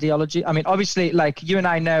have an ideology. I mean, obviously, like you and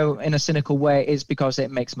I know in a cynical way, is because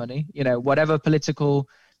it makes money. Whatever political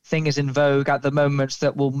thing is in vogue at the moment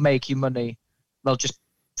that will make you money, they'll just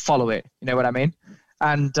follow it. You know what I mean?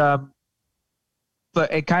 And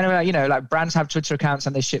but it kind of like brands have Twitter accounts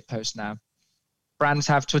and they shitpost now. Brands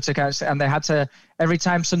have Twitter accounts and they had to, every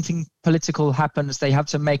time something political happens, they have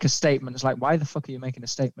to make a statement. It's like, why the fuck are you making a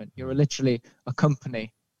statement? You're literally a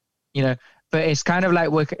company, But it's kind of like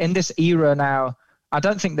we're in this era now. I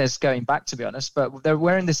don't think there's going back, to be honest, but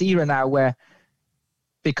we're in this era now where,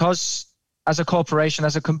 because as a corporation,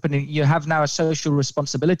 as a company, you have now a social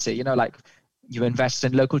responsibility, like you invest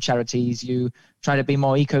in local charities, you try to be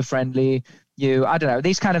more eco-friendly, I don't know,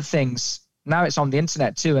 these kind of things. Now it's on the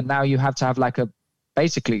internet too. And now you have to have like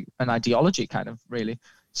basically an ideology kind of really.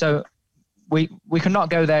 So we cannot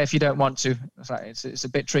go there if you don't want to. It's a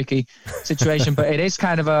bit tricky situation, but it is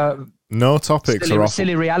kind of a no topics silly, are off,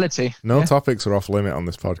 silly reality. No topics are off limit on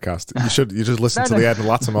this podcast. You just listen to the Ed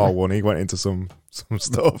Latimore one. He went into some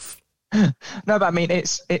stuff. No, but I mean,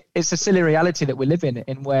 it's a silly reality that we live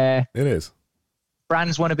in where it is.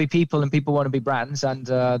 Brands want to be people and people want to be brands, and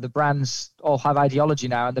the brands all have ideology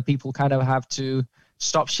now, and the people kind of have to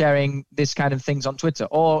stop sharing this kind of things on Twitter,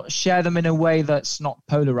 or share them in a way that's not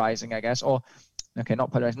polarizing, I guess, or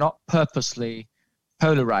not polarizing, not purposely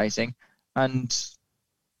polarizing, and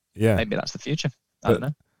maybe that's the future. I don't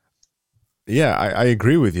know. Yeah, I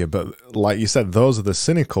agree with you, but like you said, those are the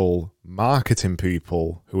cynical marketing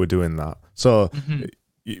people who are doing that. So,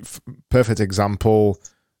 perfect example,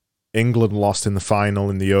 England lost in the final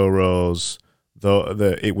in the Euros.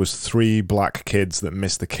 It was 3 black kids that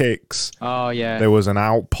missed the kicks. Oh, yeah. There was an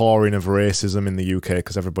outpouring of racism in the UK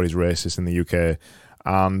because everybody's racist in the UK.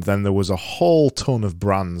 And then there was a whole ton of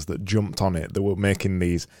brands that jumped on it that were making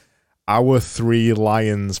these our 3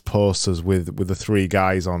 lions posters with the 3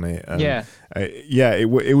 guys on it. And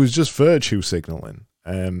it was just virtue signaling.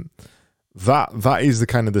 That is the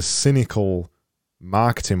kind of the cynical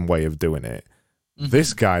marketing way of doing it.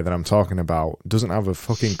 This guy that I'm talking about doesn't have a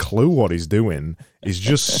fucking clue what he's doing. He's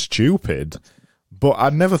just stupid. But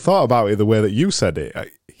I'd never thought about it the way that you said it.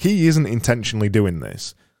 He isn't intentionally doing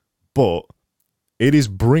this, but it is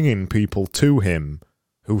bringing people to him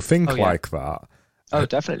who think like that. Oh,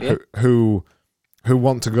 definitely. Who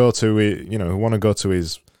want to go to it, who want to go to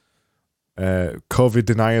his COVID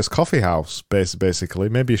deniers coffee house, basically.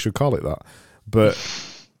 Maybe you should call it that. But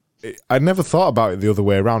I never thought about it the other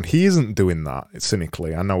way around. He isn't doing that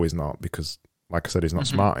cynically. I know he's not because, like I said, he's not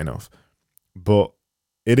smart enough. But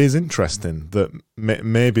it is interesting that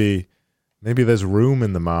maybe there's room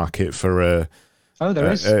in the market for a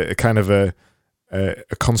kind of a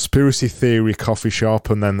conspiracy theory coffee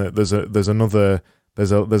shop, and then there's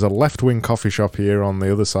a left wing coffee shop here on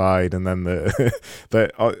the other side, and then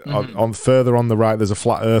on further on the right there's a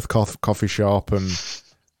flat Earth coffee shop, and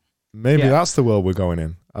maybe that's the world we're going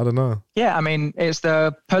in. I don't know. Yeah, I mean, it's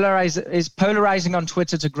polarizing on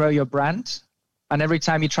Twitter to grow your brand. And every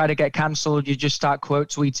time you try to get cancelled, you just start quote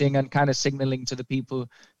tweeting and kind of signaling to the people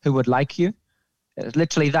who would like you. It's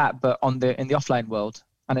literally that, but in the offline world.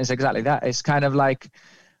 And it's exactly that. It's kind of like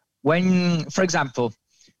when, for example,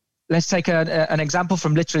 let's take an example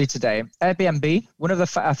from literally today. Airbnb,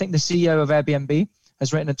 I think the CEO of Airbnb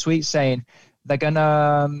has written a tweet saying they're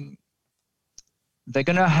gonna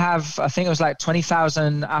have, I think it was like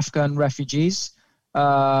 20,000 Afghan refugees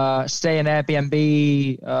stay in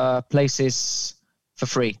Airbnb places for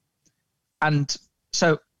free. And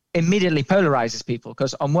so immediately polarizes people,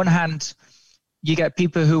 because on one hand, you get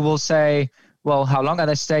people who will say, well, how long are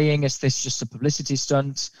they staying? Is this just a publicity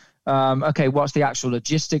stunt? Okay, what's the actual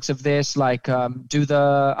logistics of this? Like, do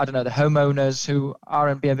the homeowners who are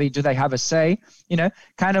in Airbnb, do they have a say?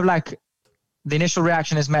 Kind of like the initial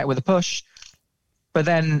reaction is met with a push. But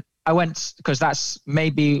then I went, because that's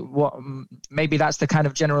maybe that's the kind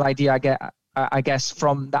of general idea I get I guess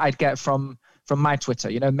from that I'd get from my Twitter.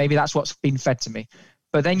 You know, maybe that's what's been fed to me.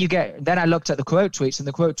 But then I looked at the quote tweets, and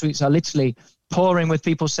the quote tweets are literally pouring with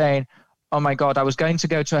people saying, "Oh my God, I was going to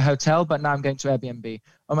go to a hotel, but now I'm going to Airbnb.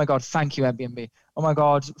 Oh my God, thank you, Airbnb. Oh my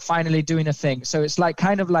God, finally doing a thing." So it's like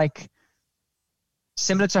kind of like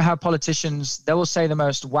similar to how politicians, they will say the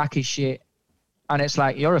most wacky shit, and it's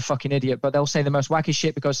like, you're a fucking idiot, but they'll say the most wacky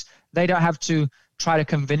shit because they don't have to try to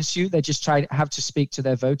convince you. They just have to speak to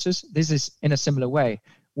their voters. This is in a similar way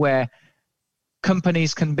where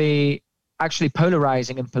companies can be actually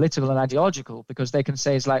polarizing and political and ideological because they can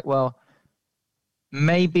say it's like, well,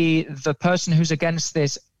 maybe the person who's against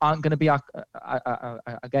this aren't going to be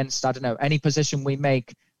against, I don't know, any position we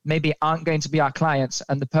make, maybe aren't going to be our clients,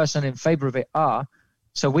 and the person in favor of it are.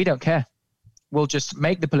 So we don't care. We'll just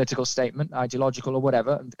make the political statement, ideological or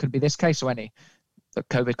whatever. And it could be this case or any, the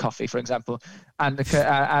COVID coffee, for example. And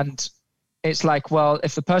it's like, well,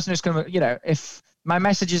 if the person who's going to, you know, if my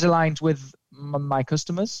message is aligned with my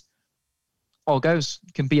customers, all goes.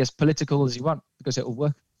 You can be as political as you want because it will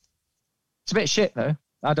work. It's a bit shit, though.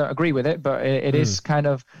 I don't agree with it, but it is kind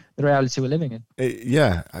of the reality we're living in.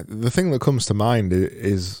 The thing that comes to mind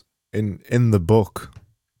is in the book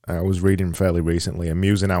I was reading fairly recently,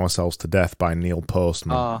 Amusing Ourselves to Death by Neil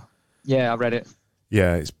Postman. Yeah, I read it.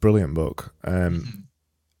 Yeah, it's a brilliant book.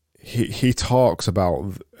 He talks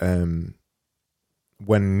about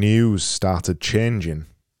when news started changing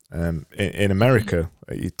in America.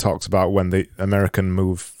 He talks about when the American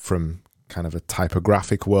moved from kind of a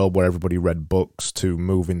typographic world where everybody read books to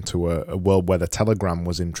move into a world where the telegram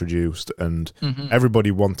was introduced and everybody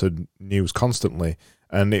wanted news constantly.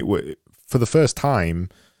 And for the first time,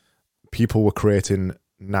 people were creating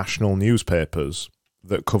national newspapers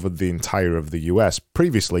that covered the entire of the US.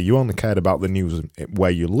 Previously, you only cared about the news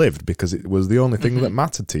where you lived because it was the only thing that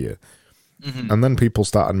mattered to you. And then people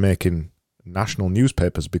started making national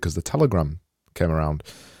newspapers because the telegram came around.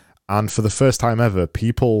 And for the first time ever,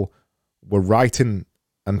 people were writing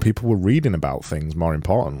and people were reading about things, more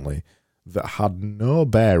importantly, that had no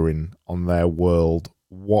bearing on their world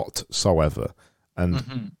whatsoever.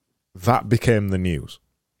 And that became the news.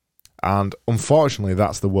 And unfortunately,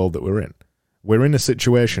 that's the world that we're in. We're in a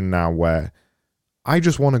situation now where I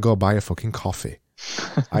just want to go buy a fucking coffee.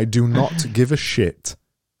 I do not give a shit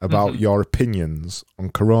about your opinions on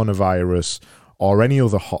coronavirus or any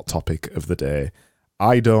other hot topic of the day.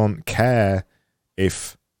 I don't care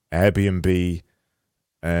if Airbnb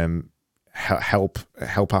help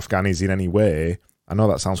Afghanis in any way. I know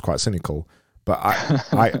that sounds quite cynical, but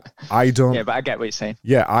I don't. Yeah, but I get what you're saying.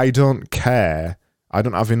 Yeah, I don't care. I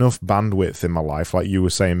don't have enough bandwidth in my life, like you were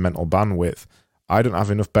saying, mental bandwidth. I don't have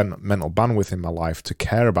enough mental bandwidth in my life to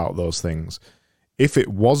care about those things. If it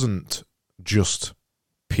wasn't just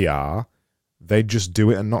PR, they'd just do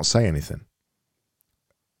it and not say anything.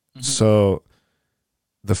 So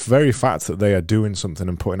the very fact that they are doing something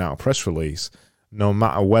and putting out a press release, no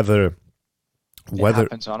matter whether it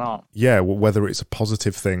happens or not, whether it's a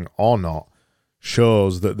positive thing or not,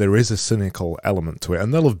 shows that there is a cynical element to it.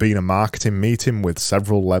 And there'll have been a marketing meeting with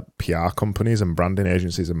several PR companies and branding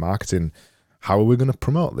agencies and marketing. How are we going to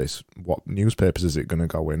promote this? What newspapers is it going to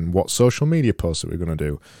go in? What social media posts are we going to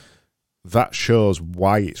do? That shows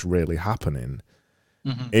why it's really happening.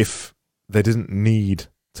 If they didn't need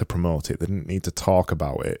to promote it, they didn't need to talk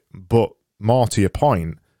about it. But more to your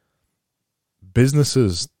point,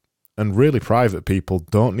 businesses and really private people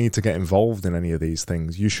don't need to get involved in any of these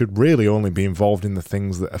things. You should really only be involved in the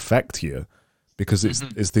things that affect you, because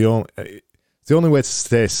it's the only way to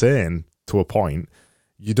stay sane to a point.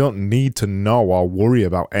 You don't need to know or worry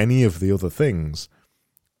about any of the other things.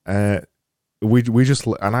 We just,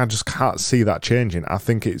 and I just can't see that changing. I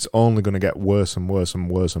think it's only going to get worse and worse and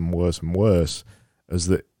worse and worse and worse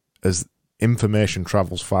as information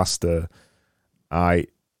travels faster.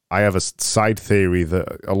 I have a side theory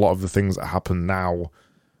that a lot of the things that happen now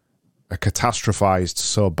are catastrophized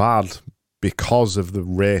so bad because of the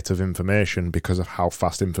rate of information, because of how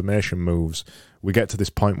fast information moves. We get to this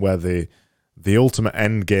point where the ultimate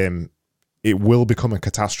end game, it will become a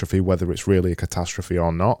catastrophe, whether it's really a catastrophe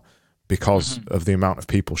or not, because of the amount of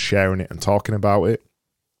people sharing it and talking about it.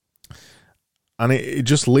 And it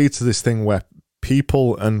just leads to this thing where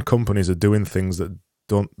people and companies are doing things that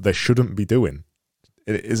they shouldn't be doing.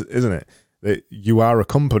 It is, isn't it? That you are a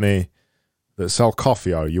company that sell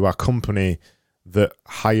coffee, or you are a company that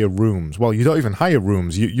hire rooms. Well, you don't even hire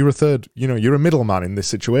rooms. You're a third, you're a middleman in this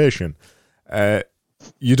situation.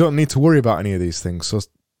 You don't need to worry about any of these things. So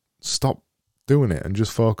stop doing it and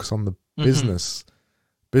just focus on the business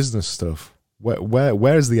stuff.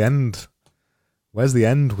 Where's the end? Where's the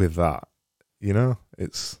end with that?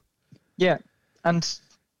 It's Yeah. And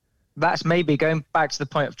that's maybe going back to the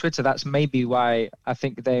point of Twitter. That's maybe why I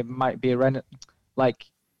think they might be like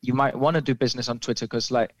you might want to do business on Twitter, because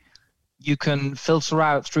like you can filter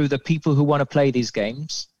out through the people who want to play these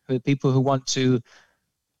games, who people who want to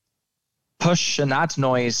push and add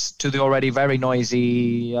noise to the already very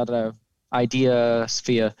noisy, I don't know, idea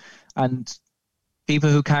sphere, and people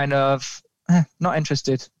who kind of not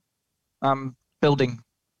interested, building,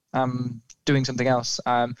 doing something else,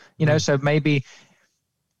 so maybe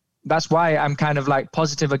that's why I'm kind of like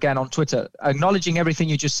positive again on Twitter, acknowledging everything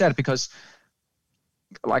you just said, because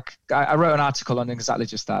like I wrote an article on exactly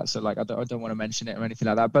just that. So like I don't want to mention it or anything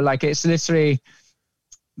like that, but like it's literally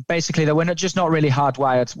basically that we're not really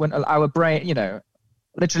hardwired. When our brain,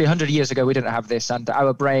 literally 100 years ago we didn't have this, and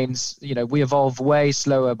our brains, we evolve way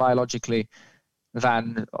slower biologically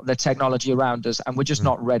than the technology around us, and we're just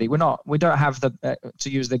not ready. We don't have the to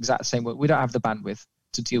use the exact same word, we don't have the bandwidth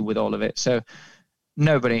to deal with all of it. So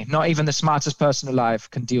nobody, not even the smartest person alive,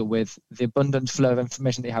 can deal with the abundant flow of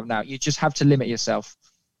information that you have now. You just have to limit yourself.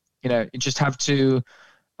 You just have to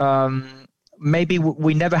maybe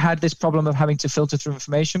we never had this problem of having to filter through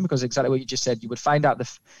information, because exactly what you just said, you would find out the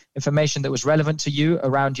information that was relevant to you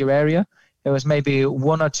around your area. There was maybe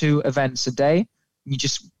 1 or 2 events a day. You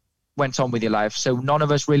just went on with your life. So none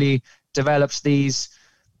of us really developed these,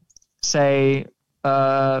 say,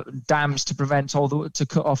 dams to prevent to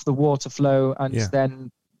cut off the water flow, and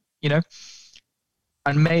then,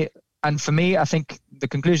 and for me, I think the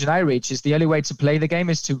conclusion I reach is the only way to play the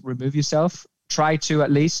game is to remove yourself. Try to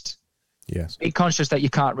at least be conscious that you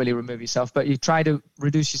can't really remove yourself, but you try to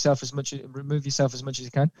remove yourself as much as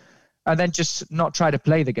you can, and then just not try to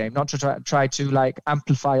play the game, not to try to like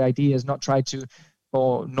amplify ideas, not try to,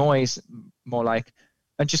 or noise more like,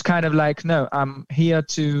 and just kind of like, no, I'm here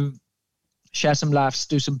to share some laughs,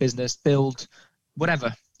 do some business, build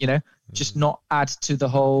whatever, just not add to the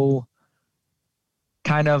whole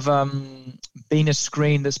kind of being a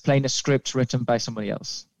screen that's playing a script written by somebody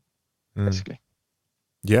else, basically.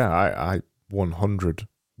 Yeah, I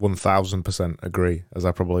 1000% agree, as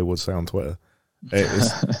I probably would say on Twitter.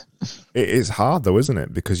 It is hard though, isn't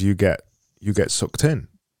it? Because you get sucked in.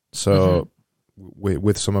 So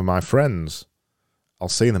with some of my friends, I'll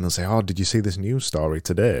see them and say, "Oh, did you see this news story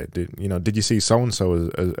today? Did you see so and so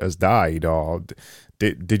has died, or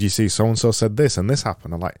did you see so and so said this and this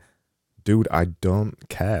happened?" I'm like, dude, I don't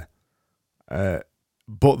care.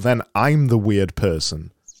 But then I'm the weird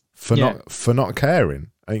person for not caring.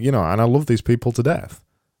 And I love these people to death.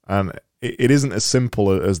 And it isn't as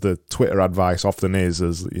simple as the Twitter advice often is,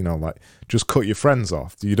 as like just cut your friends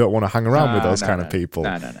off. You don't want to hang around with those kind of people.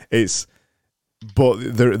 No.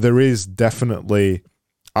 But there is definitely.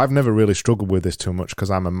 I've never really struggled with this too much because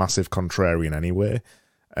I'm a massive contrarian anyway,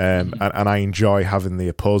 and I enjoy having the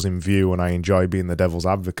opposing view, and I enjoy being the devil's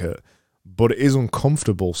advocate. But it is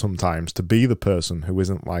uncomfortable sometimes to be the person who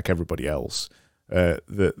isn't like everybody else,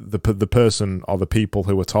 the person or the people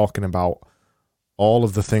who are talking about all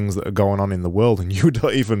of the things that are going on in the world, and you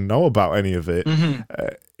don't even know about any of it.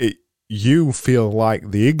 You feel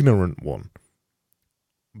like the ignorant one,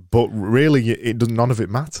 but really, none of it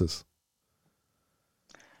matters.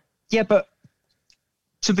 Yeah, but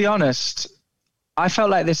to be honest, I felt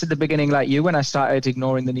like this at the beginning, like you, when I started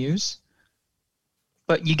ignoring the news.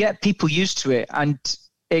 But you get people used to it, and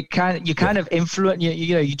you kind of influence.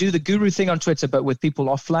 You do the guru thing on Twitter, but with people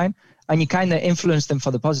offline, and you kind of influence them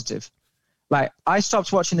for the positive. Like I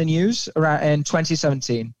stopped watching the news around in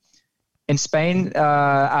 2017 in Spain.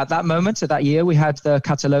 At that year, we had the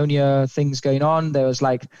Catalonia things going on. There was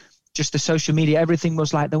like just the social media. Everything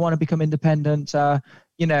was like they want to become independent.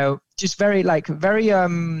 Just very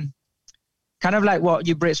kind of like what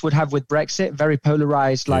you Brits would have with Brexit, very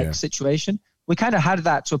polarized situation. We kind of had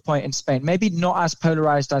that to a point in Spain, maybe not as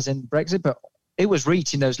polarized as in Brexit, but it was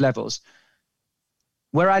reaching those levels.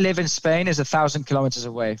 Where I live in Spain is 1,000 kilometers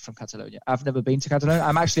away from Catalonia. I've never been to Catalonia.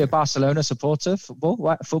 I'm actually a Barcelona supporter,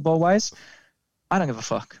 football wise. I don't give a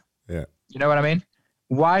fuck. Yeah. You know what I mean?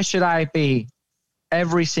 Why should I be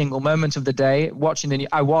every single moment of the day watching the news?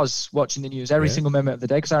 I was watching the news every single moment of the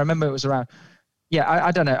day, because I remember it was around. Yeah,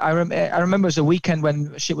 I don't know. I remember it was a weekend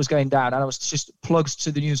when shit was going down, and I was just plugged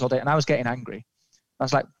to the news all day, and I was getting angry. I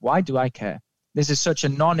was like, why do I care? This is such a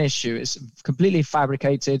non-issue. It's completely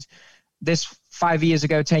fabricated. This 5 years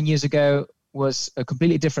ago, 10 years ago was a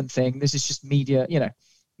completely different thing. This is just media,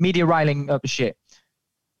 media riling up the shit.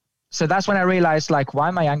 So that's when I realized, like, why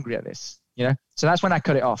am I angry at this? So that's when I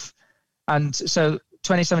cut it off. And so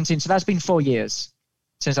 2017, so that's been 4 years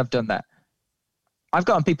since I've done that. I've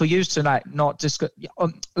gotten people used to like not discuss.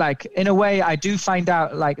 Like in a way, I do find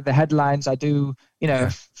out like the headlines. I do,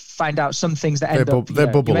 find out some things that they bubble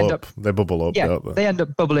up. They bubble up. Yeah, Don't they end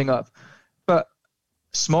up bubbling up. But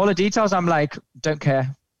smaller details, I'm like, don't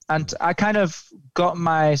care. And I kind of got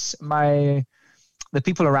the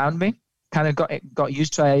people around me kind of got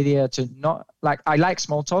used to the idea to not like. I like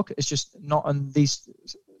small talk. It's just not on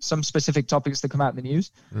some specific topics that come out in the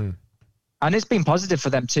news. And it's been positive for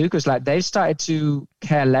them too, because like they've started to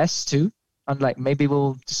care less too. And like maybe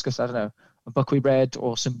we'll discuss, I don't know, a book we read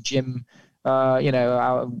or some gym,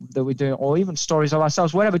 that we're doing, or even stories of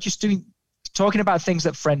ourselves, whatever. Just talking about things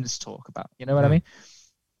that friends talk about. You know what I mean?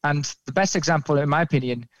 And the best example, in my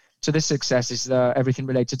opinion, to this success is everything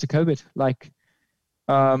related to COVID. Like,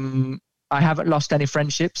 I haven't lost any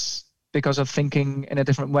friendships because of thinking in a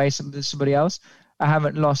different way than somebody else. I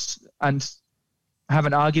haven't lost and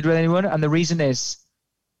haven't argued with anyone. And the reason is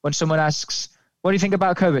when someone asks, what do you think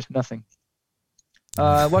about COVID? Nothing.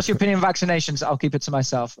 What's your opinion on vaccinations? I'll keep it to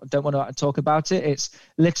myself. I don't want to talk about it. It's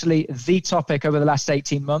literally the topic over the last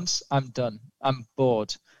 18 months. I'm done. I'm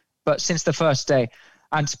bored. But since the first day,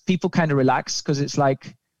 and people kind of relax because it's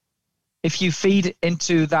like, if you feed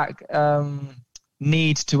into that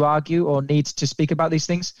need to argue or need to speak about these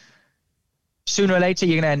things, sooner or later,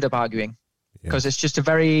 you're going to end up arguing because it's just a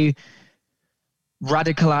very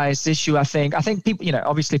radicalized issue. I think people,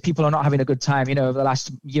 obviously people are not having a good time, over the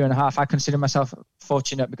last year and a half. I consider myself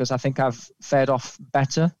fortunate because I think I've fared off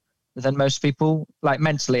better than most people, like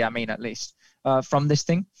mentally, I mean, at least from this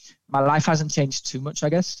thing. My life hasn't changed too much, I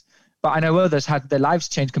guess, but I know others had their lives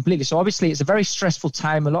changed completely. So obviously it's a very stressful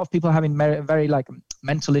time. A lot of people are having very like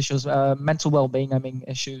mental issues, mental well-being,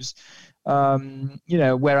 issues,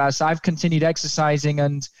 whereas I've continued exercising,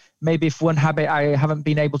 and maybe if one habit I haven't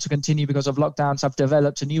been able to continue because of lockdowns, I've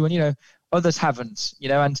developed a new one, others haven't,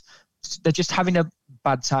 and they're just having a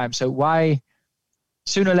bad time. So why,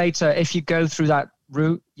 sooner or later, if you go through that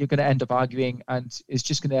route, you're going to end up arguing, and it's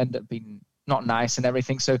just going to end up being not nice and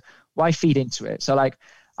everything. So why feed into it? So like,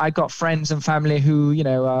 I got friends and family who,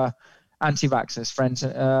 are anti-vaxxers, friends,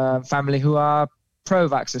 family who are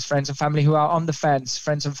pro-vaxxers, friends and family who are on the fence,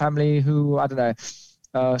 friends and family who, I don't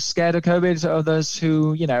know, scared of COVID, others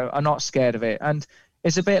who, are not scared of it. And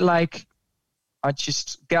it's a bit like, I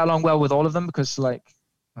just get along well with all of them because like,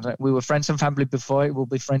 we were friends and family before it, we'll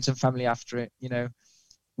be friends and family after it,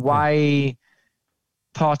 Why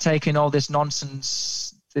partake in all this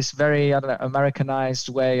nonsense, this very, Americanized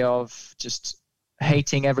way of just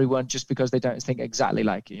hating everyone just because they don't think exactly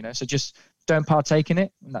like you, So just don't partake in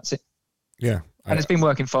it, and that's it. Yeah. And it's been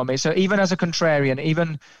working for me. So even as a contrarian,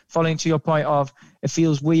 even following to your point of it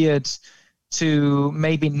feels weird to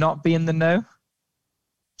maybe not be in the know.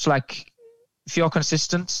 So like, if you're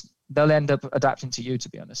consistent, they'll end up adapting to you, to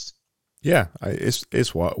be honest. Yeah,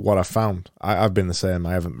 it's what I found. I've been the same.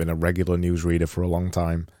 I haven't been a regular news reader for a long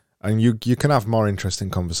time. And you can have more interesting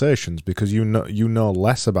conversations because you know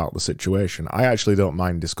less about the situation. I actually don't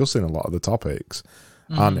mind discussing a lot of the topics.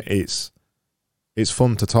 And it's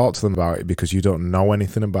fun to talk to them about it because you don't know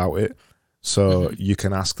anything about it. So you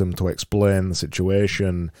can ask them to explain the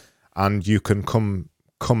situation, and you can come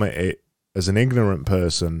at it as an ignorant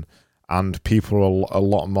person, and people are a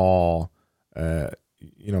lot more,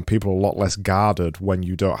 people are a lot less guarded when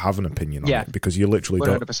you don't have an opinion on it because you literally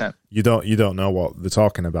 100%. You don't know what they're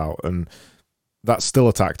talking about. And that's still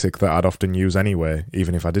a tactic that I'd often use anyway,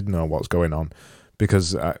 even if I didn't know what's going on,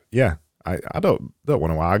 because I don't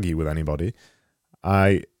want to argue with anybody.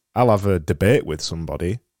 I'll have a debate with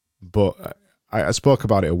somebody, but I spoke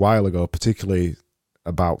about it a while ago, particularly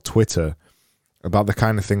about Twitter, about the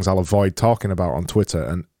kind of things I'll avoid talking about on Twitter,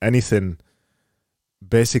 and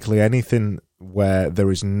basically anything where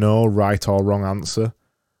there is no right or wrong answer,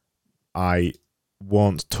 I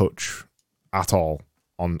won't touch at all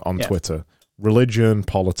on Twitter. Religion,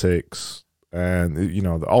 politics,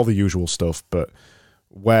 and all the usual stuff, but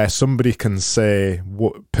where somebody can say,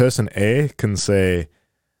 person A can say,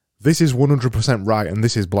 this is 100% right and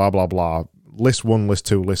this is blah, blah, blah, list 1, list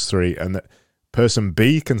 2, list 3, and that person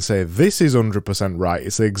B can say, this is 100% right,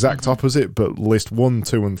 it's the exact opposite, but list 1,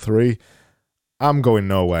 2, and 3, I'm going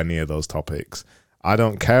nowhere near those topics. I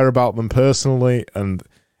don't care about them personally, and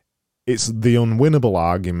it's the unwinnable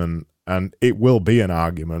argument, and it will be an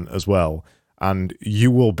argument as well, and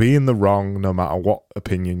you will be in the wrong no matter what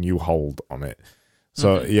opinion you hold on it.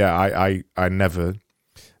 So I never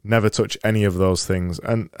touch any of those things,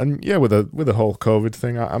 and yeah, with the whole COVID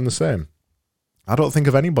thing, I'm the same. I don't think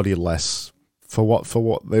of anybody less for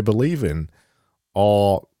what they believe in,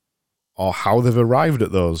 or how they've arrived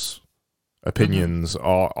at those opinions,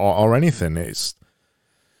 or anything.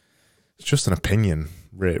 It's just an opinion,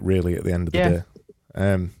 really, at the end of the Yeah.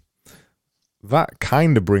 day. That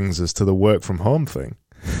kind of brings us to the work from home thing.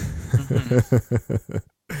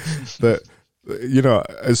 That, you know,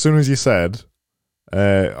 as soon as you said,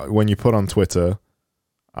 when you put on Twitter,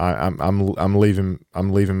 I'm leaving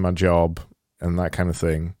my job and that kind of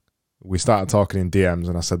thing, we started talking in DMs,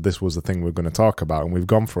 and I said this was the thing we we're going to talk about, and we've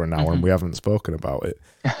gone for an hour and we haven't spoken about it.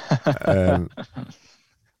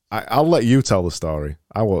 I'll let you tell the story.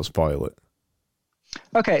 I won't spoil it.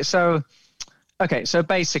 Okay, so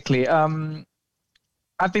basically,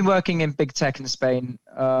 I've been working in big tech in Spain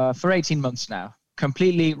for 18 months now,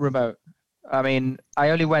 completely remote. I mean, I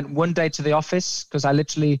only went one day to the office because I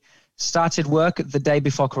literally started work the day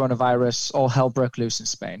before coronavirus, all hell broke loose in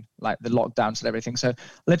Spain, like the lockdowns and everything. So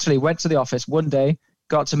literally went to the office one day,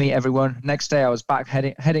 got to meet everyone. Next day I was back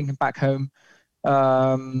heading back home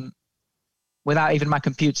without even my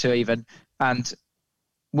computer even, and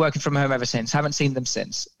working from home ever since. Haven't seen them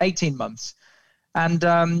since. 18 months. And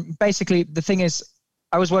basically the thing is,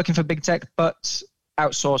 I was working for big tech, but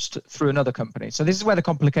outsourced through another company. So this is where the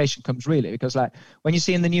complication comes really, because like when you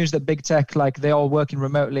see in the news that big tech, like they're all working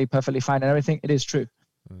remotely perfectly fine and everything, it is true.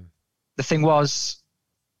 The thing was,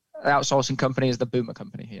 outsourcing company is the boomer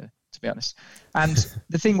company here, to be honest. And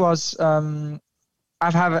the thing was, I've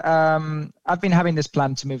been having this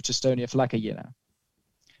plan to move to Estonia for like a year now.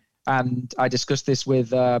 And I discussed this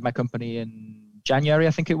with my company in January,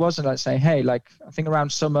 I think it was. And I'd say, hey, like I think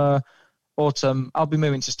around summer, autumn, I'll be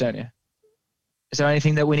moving to Estonia. Is there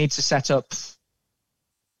anything that we need to set up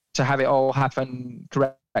to have it all happen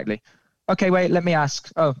correctly? Okay, wait, let me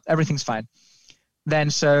ask. Oh, everything's fine. Then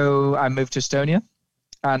so I moved to Estonia,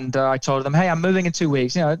 and I told them, hey, I'm moving in 2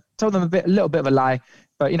 weeks. You know, I told them a little bit of a lie,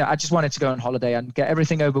 but you know, I just wanted to go on holiday and get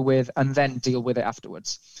everything over with and then deal with it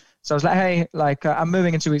afterwards. So I was like, hey, like I'm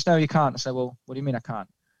moving in 2 weeks. No, you can't. I said, well, what do you mean I can't?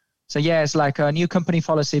 So yeah, it's like a new company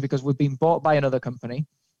policy because we've been bought by another company.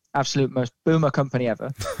 Absolute most boomer company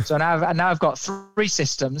ever. So now I've got 3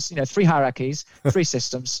 systems, you know, 3 hierarchies, 3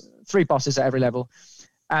 systems, 3 bosses at every level.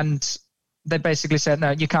 And they basically said,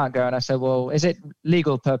 no, you can't go. And I said, well, is it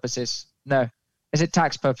legal purposes? No. Is it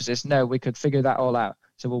tax purposes? No, we could figure that all out.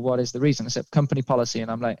 So, well, what is the reason? I said, company policy.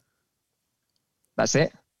 And I'm like, that's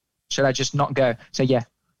it? Should I just not go? So yeah,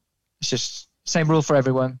 it's just same rule for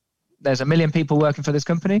everyone. There's 1 million people working for this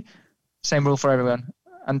company. Same rule for everyone.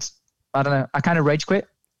 And I don't know, I kind of rage quit.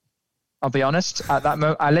 I'll be honest. At that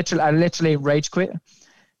moment, I literally rage quit.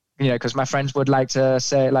 You know, because my friends would like to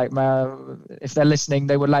say, like, if they're listening,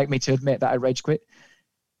 they would like me to admit that I rage quit.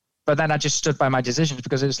 But then I just stood by my decisions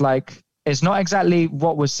because it's like, it's not exactly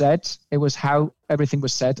what was said. It was how everything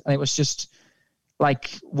was said. And it was just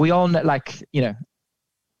like, we all know, like, you know,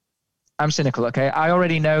 I'm cynical, okay? I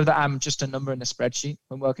already know that I'm just a number in a spreadsheet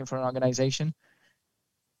when working for an organization.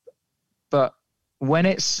 But when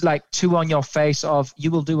it's like too on your face of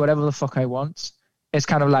you will do whatever the fuck I want, it's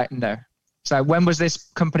kind of like, no. So when was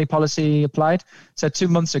this company policy applied? So 2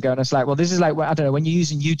 months ago. And it's like, well, this is like, I don't know, when you're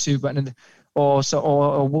using YouTube or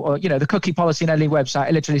you know, the cookie policy in any website,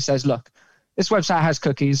 it literally says, look, this website has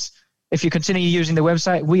cookies. If you continue using the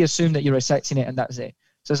website, we assume that you're accepting it and that's it.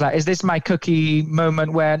 So it's like, is this my cookie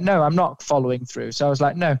moment where, no, I'm not following through. So I was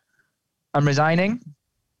like, no, I'm resigning.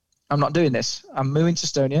 I'm not doing this. I'm moving to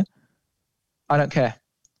Estonia. I don't care.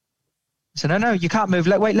 So no, you can't move.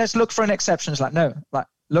 Wait, let's look for an exception. It's like, no, like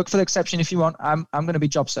look for the exception if you want. I'm going to be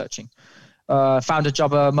job searching. Found a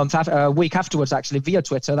job a week afterwards, actually, via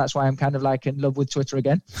Twitter. That's why I'm kind of like in love with Twitter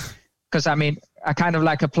again. Because I mean, I kind of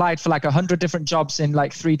like applied for like 100 different jobs in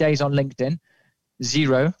like 3 days on LinkedIn.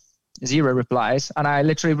 Zero replies. And I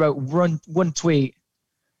literally wrote one tweet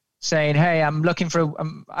saying, hey,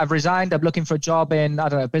 I've resigned. I'm looking for a job in, I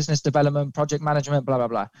don't know, business development, project management, blah, blah,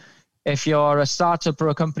 blah. If you're a startup or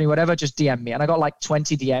a company, whatever, just DM me. And I got like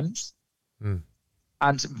 20 DMs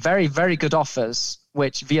and very, very good offers,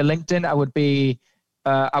 which via LinkedIn,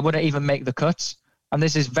 I wouldn't even make the cut. And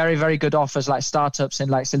this is very, very good offers like startups in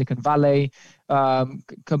like Silicon Valley,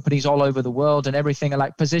 companies all over the world and everything, and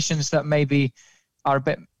like positions that maybe are a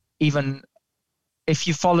bit, even if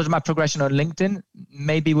you followed my progression on LinkedIn,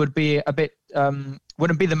 maybe would be a bit,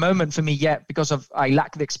 wouldn't be the moment for me yet because I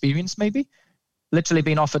lack the experience maybe. Literally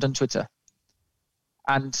being offered on Twitter.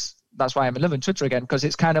 And that's why I'm in love with Twitter again, because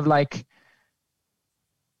it's kind of like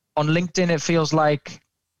on LinkedIn, it feels like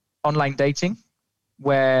online dating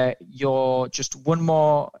where you're just one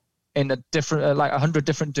more in a different, like 100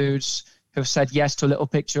 different dudes who've said yes to a little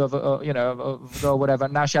picture of a girl, whatever.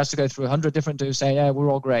 Now she has to go through 100 different dudes saying, yeah,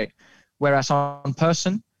 we're all great. Whereas in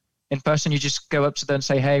person, you just go up to them and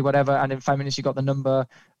say, hey, whatever. And in 5 minutes, you got the number,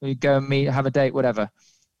 you go and meet, have a date, whatever.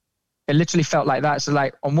 it literally felt like that. So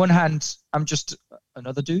like on one hand, I'm just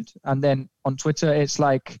another dude. And then on Twitter, it's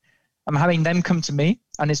like I'm having them come to me,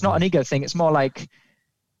 and it's not an ego thing. It's more like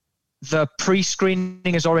the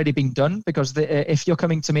pre-screening has already been done, because if you're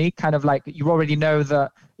coming to me, kind of like you already know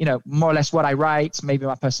that, more or less what I write, maybe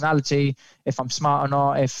my personality, if I'm smart or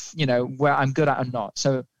not, if, where I'm good at or not.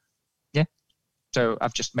 So yeah, so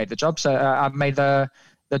I've just made the job. So I've made the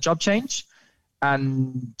job change,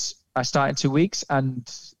 and I started 2 weeks,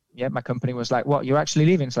 and yeah, my company was like, what, you're actually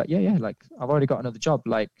leaving? It's like, yeah, like I've already got another job.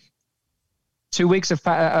 Like 2 weeks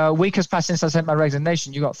a week has passed since I sent my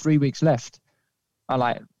resignation. You got 3 weeks left. I'm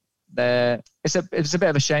like, it's a bit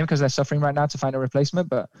of a shame because they're suffering right now to find a replacement,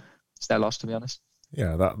 but it's their loss, to be honest.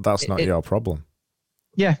 Yeah, that's not your problem.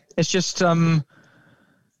 Yeah, it's just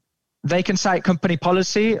they can cite company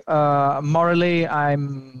policy. Morally, I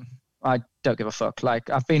don't give a fuck. Like,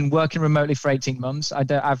 I've been working remotely for 18 months.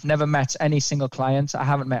 I've never met any single client. I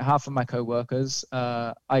haven't met half of my coworkers.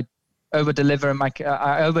 I over-deliver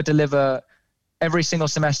every single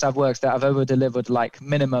semester I've worked there. I've over-delivered like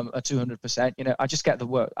minimum a 200%. I just get the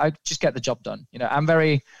work. I just get the job done. I'm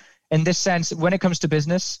very, in this sense, when it comes to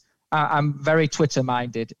business, I'm very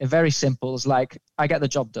Twitter-minded. Very simple. It's like, I get the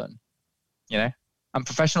job done. I'm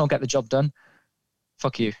professional, get the job done.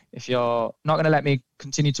 Fuck you. If you're not going to let me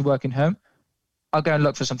continue to work in home, I'll go and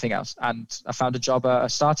look for something else. And I found a job at a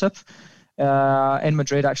startup in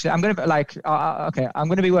Madrid, actually. I'm going to I'm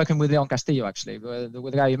going to be working with Leon Castillo, actually, with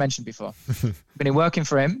the guy you mentioned before. I'm going to be working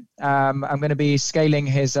for him. I'm going to be scaling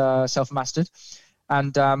his Self-Mastered,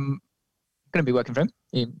 and I'm going to be working for him.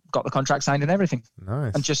 He got the contract signed and everything.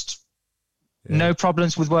 Nice. And just no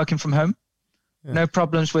problems with working from home. Yeah. No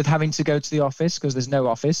problems with having to go to the office, because there's no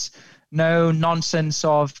office. No nonsense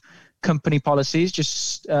of company policies.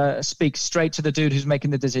 Just speak straight to the dude who's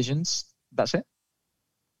making the decisions. That's it.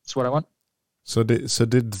 That's what I want. So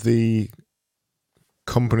did the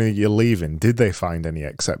company you're leaving, did they find any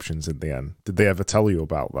exceptions in the end? Did they ever tell you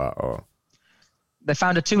about that? Or they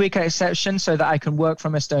found a 2-week exception so that I can work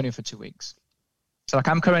from Estonia for 2 weeks. So like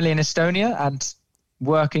I'm currently in Estonia and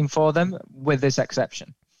working for them with this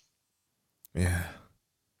exception. Yeah.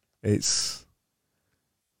 It's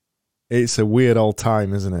a weird old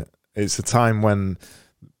time, isn't it? It's a time when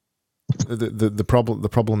the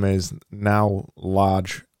problem is now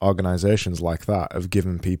large organizations like that have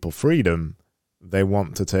given people freedom. They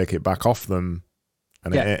want to take it back off them,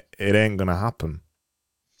 and it ain't gonna happen.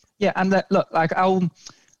 Yeah, and look, like I'll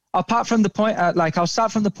start from the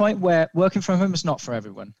point where working from home is not for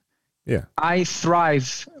everyone. Yeah, I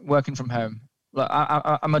thrive working from home. Look,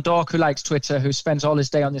 I'm a dork who likes Twitter, who spends all his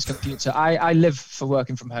day on this computer. I live for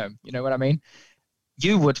working from home. You know what I mean?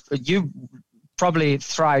 You probably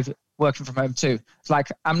thrive working from home too. It's like,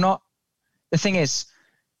 the thing is,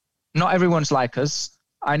 not everyone's like us.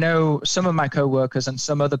 I know some of my coworkers and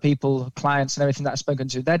some other people, clients and everything that I've spoken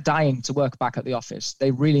to, they're dying to work back at the office.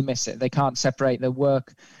 They really miss it. They can't separate their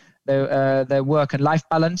work and life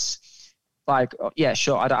balance. Like, yeah,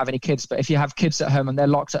 sure, I don't have any kids, but if you have kids at home and they're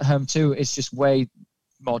locked at home too, it's just way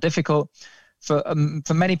more difficult. For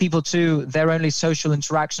many people too, their only social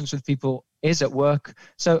interactions with people is at work.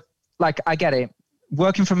 So, like, I get it.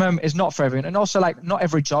 Working from home is not for everyone. And also, like, not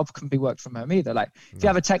every job can be worked from home either. Like, if you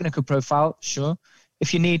have a technical profile, sure.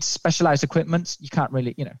 If you need specialized equipment, you can't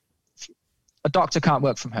really, a doctor can't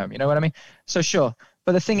work from home. You know what I mean? So, sure.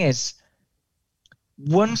 But the thing is,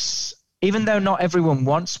 even though not everyone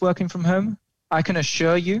wants working from home, I can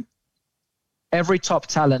assure you, every top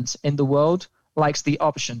talent in the world likes the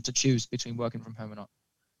option to choose between working from home or not.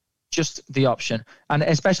 Just the option. And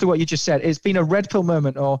especially what you just said, it's been a red pill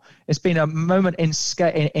moment, or it's been a moment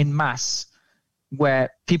in mass where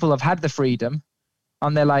people have had the freedom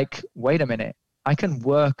and they're like, wait a minute, I can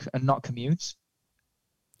work and not commute.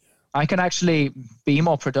 I can actually be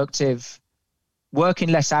more productive, work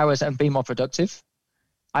in less hours and be more productive.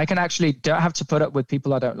 I can actually don't have to put up with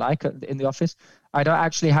people I don't like in the office. I don't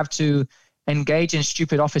actually have to engage in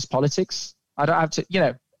stupid office politics. I don't have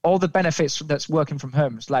to, all the benefits that's working from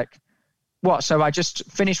home. It's like, what? So I just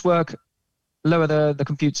finish work, lower the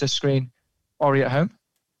computer screen, or you're at home?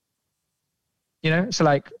 So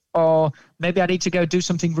like, or maybe I need to go do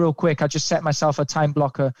something real quick. I just set myself a time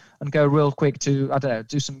blocker and go real quick to, I don't know,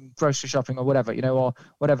 do some grocery shopping or whatever, or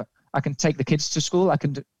whatever. I can take the kids to school.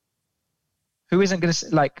 Who isn't going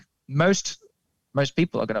to, like, most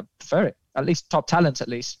people are going to prefer it, at least top talents, at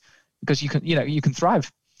least, because you can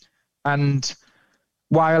thrive. And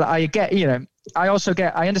while I get,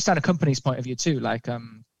 I understand a company's point of view too. Like,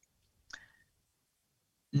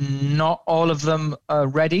 not all of them are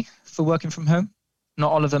ready for working from home.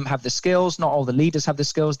 Not all of them have the skills. Not all the leaders have the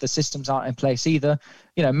skills. The systems aren't in place either.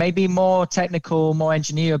 Maybe more technical, more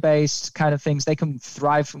engineer-based kind of things. They can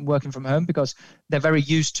thrive from working from home because they're very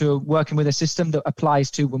used to working with a system that applies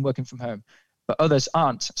to when working from home. But others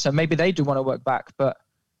aren't. So maybe they do want to work back, but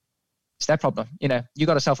it's their problem. You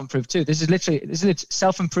got to self-improve too. This is literally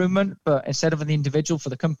self-improvement, but instead of the individual, for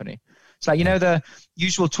the company. It's like, the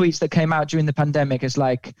usual tweets that came out during the pandemic is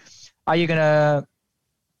like, are you going to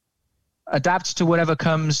adapt to whatever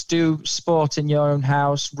comes, do sport in your own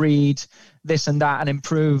house, read this and that and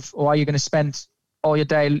improve? Or are you going to spend all your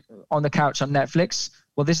day on the couch on Netflix?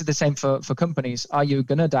 Well, this is the same for companies. Are you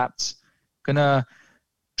going to adapt, going to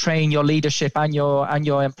train your leadership and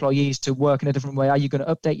your employees to work in a different way? Are you going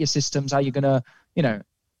to update your systems? Are you going to,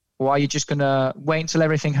 or are you just going to wait until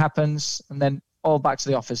everything happens and then all back to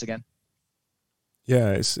the office again?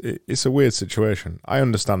 Yeah, it's a weird situation. I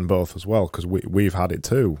understand both as well because we've had it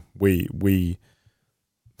too.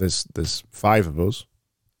 There's 5 of us,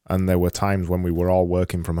 and there were times when we were all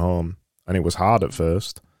working from home, and it was hard at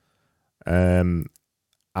first. And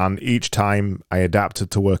each time I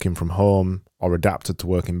adapted to working from home or adapted to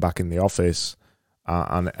working back in the office,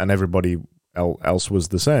 and everybody else was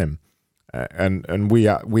the same, and we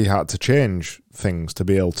had to change things to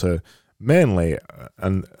be able to. Mainly,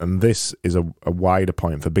 and this is a wider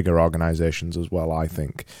point for bigger organizations as well, I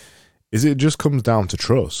think, is it just comes down to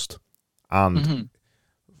trust. And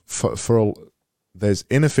there's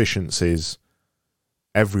inefficiencies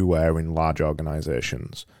everywhere in large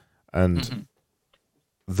organizations. And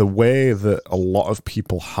the way that a lot of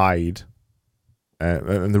people hide,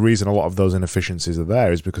 and the reason a lot of those inefficiencies are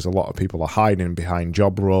there is because a lot of people are hiding behind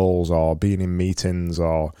job roles or being in meetings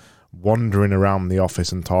or wandering around the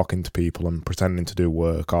office and talking to people and pretending to do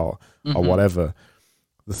work or whatever.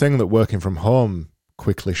 The thing that working from home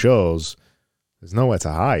quickly shows, there's nowhere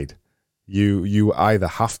to hide. You either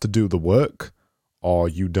have to do the work or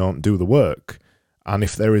you don't do the work. And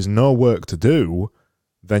if there is no work to do,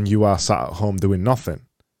 then you are sat at home doing nothing.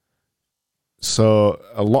 So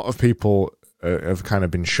a lot of people have kind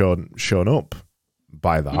of been shown up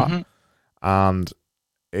by that. And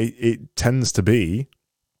it tends to be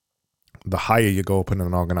the higher you go up in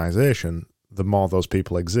an organization, the more those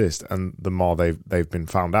people exist and the more they've been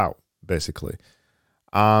found out, basically.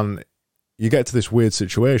 And you get to this weird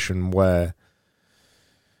situation where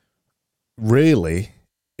really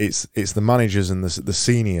it's the managers and the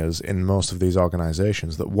seniors in most of these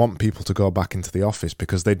organizations that want people to go back into the office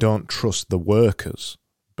because they don't trust the workers.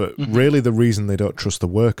 But really the reason they don't trust the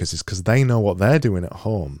workers is because they know what they're doing at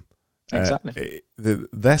home. Exactly.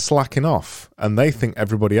 They're slacking off and they think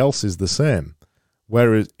everybody else is the same.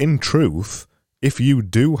 Whereas in truth, if you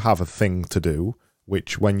do have a thing to do,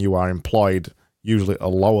 which when you are employed, usually at a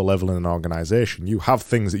lower level in an organization, you have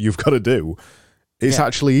things that you've got to do, it's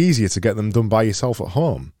actually easier to get them done by yourself at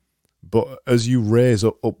home. But as you raise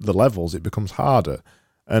up the levels, it becomes harder.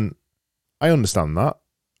 And I understand that.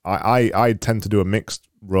 I tend to do a mixed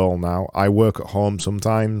role now. I work at home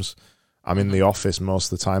sometimes. I'm in the office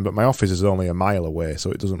most of the time, but my office is only a mile away,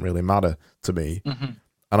 so it doesn't really matter to me. And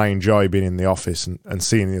I enjoy being in the office and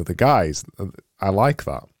seeing the other guys. I like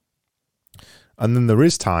that. And then there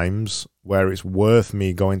is times where it's worth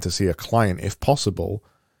me going to see a client, if possible,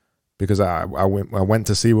 because I went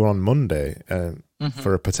to see one on Monday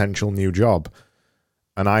for a potential new job,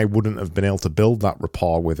 and I wouldn't have been able to build that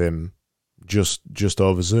rapport with him just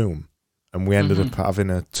over Zoom. And we ended up having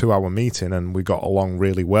a 2-hour meeting and we got along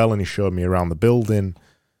really well and he showed me around the building.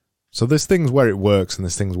 So there's things where it works and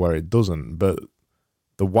there's things where it doesn't. But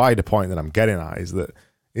the wider point that I'm getting at is that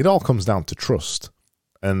it all comes down to trust.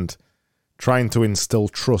 And trying to instill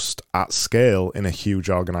trust at scale in a huge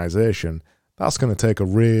organization, that's going to take a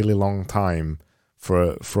really long time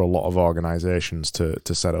for a lot of organizations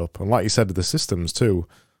to set up. And like you said, the systems too,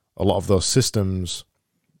 a lot of those systems,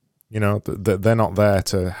 they're not there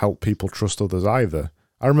to help people trust others either.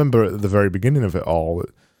 I remember at the very beginning of it all,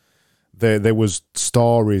 there was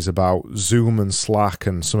stories about Zoom and Slack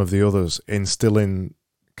and some of the others instilling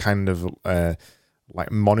kind of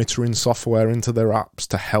like monitoring software into their apps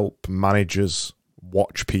to help managers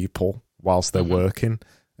watch people whilst they're working.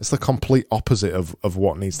 It's the complete opposite of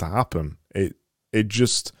what needs to happen. It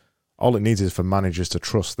just, all it needs is for managers to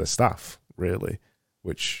trust their staff, really,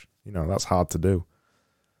 which, that's hard to do.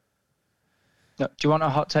 Do you want a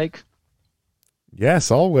hot take? Yes,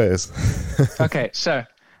 always. Okay, so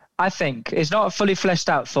I think it's not a fully fleshed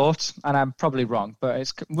out thought, and I'm probably wrong, but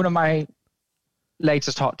it's one of my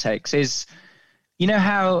latest hot takes is,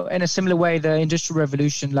 how in a similar way, the Industrial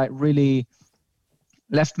Revolution really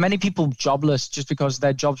left many people jobless just because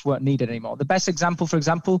their jobs weren't needed anymore. The best example, for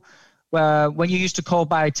example, when you used to call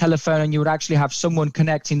by telephone and you would actually have someone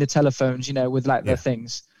connecting the telephones, with like the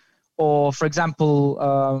things. Or for example,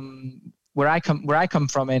 where I come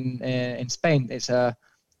from in Spain, there's a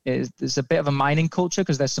bit of a mining culture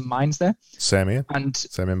because there's some mines there. Same here. And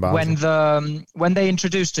same in Basel. when they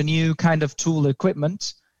introduced a new kind of tool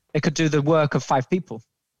equipment, it could do the work of 5 people.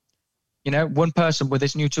 One person with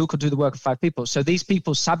this new tool could do the work of 5 people. So these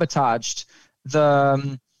people sabotaged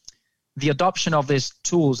the adoption of these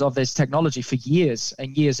tools, of this technology for years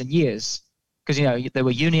and years and years, because they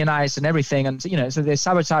were unionized and everything, and so they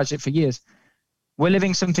sabotaged it for years. We're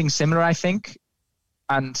living something similar, I think,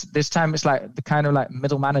 and this time it's like the kind of like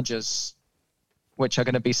middle managers which are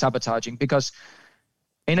going to be sabotaging, because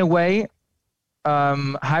in a way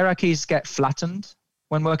hierarchies get flattened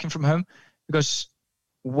when working from home, because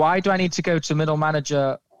why do I need to go to middle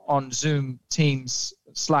manager on Zoom, Teams,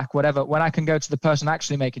 Slack, whatever, when I can go to the person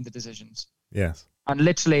actually making the decisions? Yes. And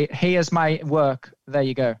literally, here's my work. There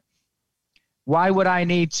you go. Why would I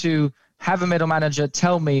need to have a middle manager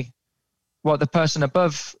tell me what the person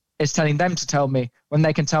above is telling them to tell me when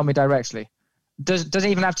they can tell me directly? Doesn't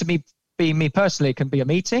even have to be me personally. It can be a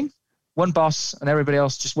meeting, one boss, and everybody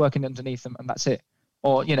else just working underneath them, and that's it.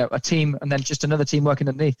 Or, a team and then just another team working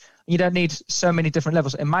underneath. You don't need so many different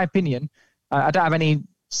levels. In my opinion, I don't have any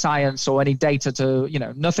science or any data to,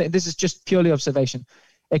 nothing. This is just purely observation.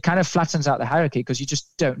 It kind of flattens out the hierarchy because you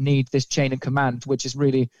just don't need this chain of command, which is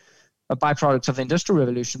really a byproduct of the Industrial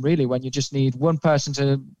Revolution, really, when you just need one person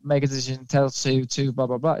to make a decision, tell to blah,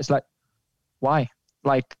 blah, blah. It's like, why?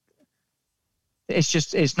 Like,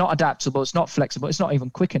 it's not adaptable. It's not flexible. It's not even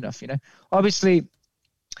quick enough, Obviously,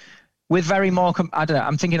 with very more, I don't know,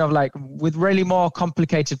 I'm thinking of like with really more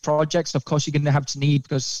complicated projects, of course, you're going to have to need,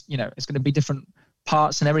 because, it's going to be different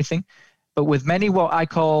parts and everything. But with many what I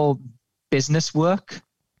call business work,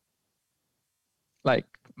 like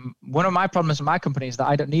one of my problems in my company is that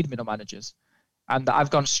I don't need middle managers, and that I've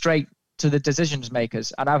gone straight to the decisions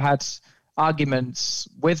makers. And I've had arguments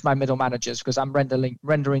with my middle managers because I'm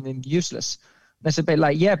rendering them useless. And it's a bit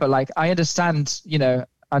like, yeah, but like, I understand,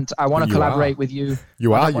 and I want to collaborate with you.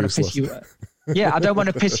 You are useless. Yeah, I don't want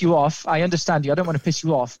to piss you off. I understand you. I don't want to piss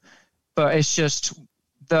you off, but it's just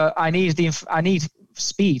I need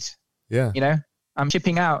speed. Yeah. I'm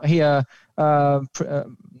shipping out here,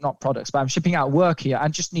 not products, but I'm shipping out work here. I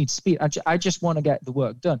just need speed. I just want to get the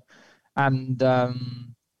work done, and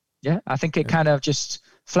I think it kind of just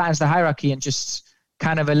flattens the hierarchy and just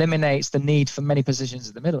kind of eliminates the need for many positions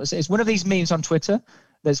in the middle. It's one of these memes on Twitter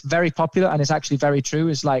that's very popular, and it's actually very true.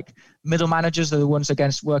 Is like middle managers are the ones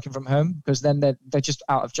against working from home, because then they're just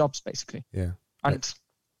out of jobs basically. Yeah. And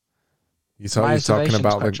you're talking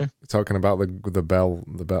about the bell.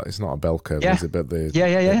 It's not a bell curve, is it? But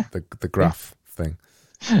the graph thing.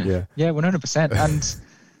 Yeah. Yeah, 100%. And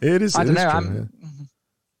it is. I don't know. True,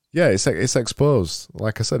 yeah, it's exposed.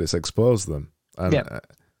 Like I said, it's exposed them, and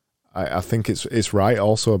I think it's right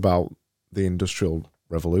also about the Industrial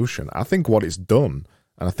Revolution. I think what it's done.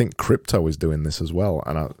 And I think crypto is doing this as well.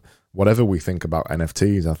 And whatever we think about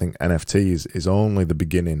NFTs, I think NFTs is only the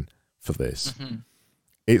beginning for this. Mm-hmm.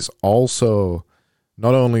 It's also,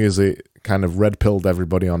 not only is it kind of red-pilled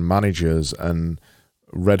everybody on managers and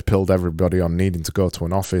red-pilled everybody on needing to go to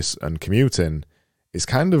an office and commuting, it's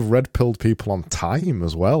kind of red-pilled people on time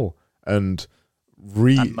as well. And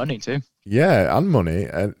money too. Yeah, and money.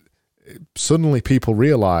 And suddenly people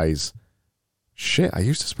realize, shit, I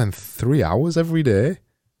used to spend 3 hours every day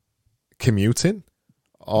commuting,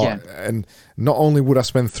 and not only would I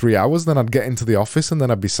spend 3 hours, then I'd get into the office and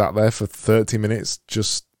then I'd be sat there for 30 minutes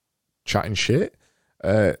just chatting shit.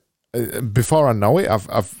 Before I know it,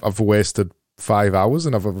 I've wasted 5 hours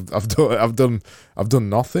and I've done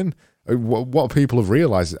nothing. What people have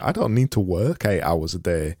realized is I don't need to work 8 hours a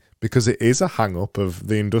day, because it is a hang up of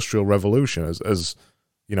the Industrial Revolution, as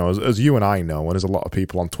you and I know, and as a lot of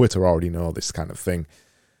people on Twitter already know this kind of thing.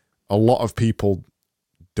 A lot of people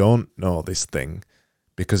don't know this thing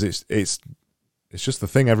because it's just the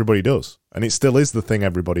thing everybody does, and it still is the thing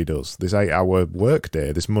everybody does. This 8 hour work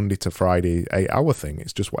day, this Monday to Friday 8 hour thing,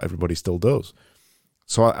 it's just what everybody still does.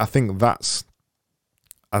 So I think that's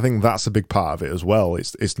a big part of it as well.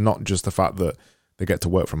 It's not just the fact that they get to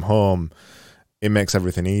work from home; it makes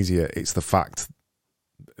everything easier. It's the fact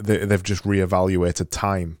that they've just reevaluated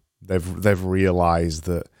time. They've realized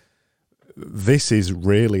that this is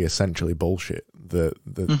really essentially bullshit. The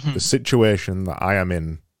situation that I am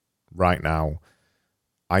in right now,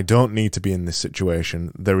 I don't need to be in this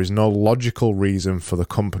situation. There is no logical reason for the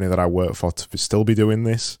company that I work for to still be doing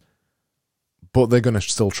this, but they're going to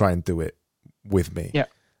still try and do it with me.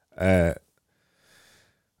 Yeah.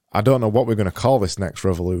 I don't know what we're going to call this next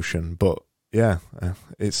revolution, but yeah,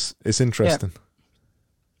 it's interesting. Yeah.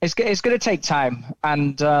 It's going to take time,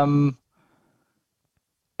 and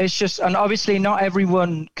it's just, and obviously not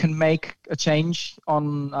everyone can make a change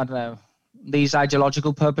on, I don't know, these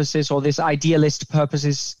ideological purposes or these idealist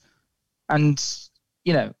purposes. And,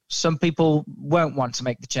 you know, some people won't want to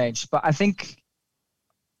make the change, but I think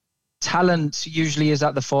talent usually is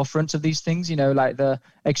at the forefront of these things, you know, like the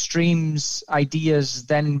extremes ideas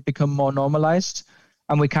then become more normalized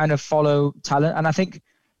and we kind of follow talent. And I think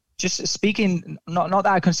just speaking, not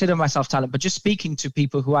that I consider myself talent, but just speaking to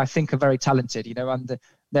people who I think are very talented, you know, and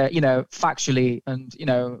they're, you know, factually and, you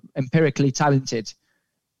know, empirically talented.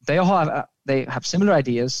 They have similar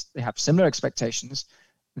ideas. They have similar expectations.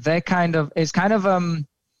 It's kind of, don't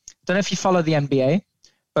know if you follow the NBA,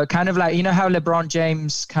 but kind of like, you know how LeBron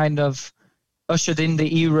James kind of ushered in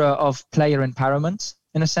the era of player empowerment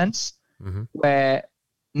in a sense, where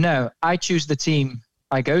no, I choose the team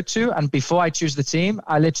I go to, and before I choose the team,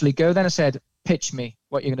 I literally go there and said, pitch me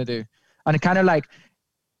what you're going to do. And it kind of like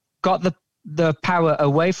got the power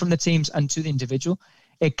away from the teams and to the individual.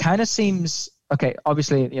 It kind of seems, okay,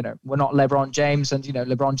 obviously, you know, we're not LeBron James, and, you know,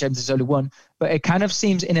 LeBron James is only one, but it kind of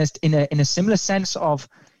seems in a similar sense of,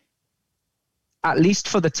 at least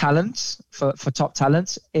for the talents, for top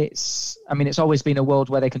talents, it's always been a world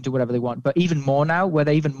where they can do whatever they want, but even more now, where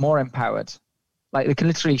they're even more empowered. Like they can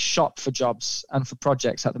literally shop for jobs and for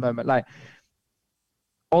projects at the moment. Like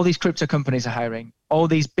all these crypto companies are hiring, all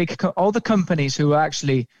the companies who are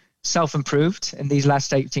actually self-improved in these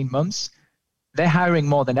last 18 months, they're hiring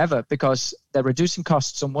more than ever because they're reducing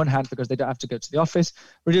costs on one hand because they don't have to go to the office,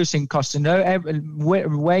 reducing costs in many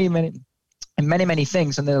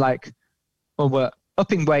things. And they're like, well, we're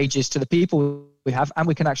upping wages to the people we have, and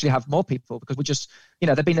we can actually have more people because we just, you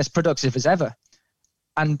know, they've been as productive as ever.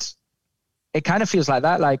 And it kind of feels like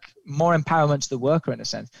that, like more empowerment to the worker in a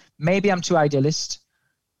sense. Maybe I'm too idealist,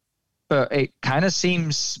 but it kind of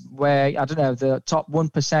seems where, I don't know, the top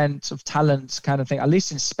 1% of talent kind of thing, at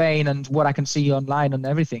least in Spain and what I can see online and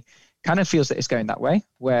everything, kind of feels that it's going that way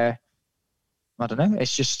where, I don't know,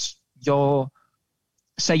 it's just you're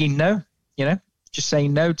saying no, you know, just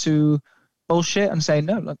saying no to bullshit and saying,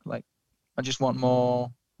 no, look, like, I just want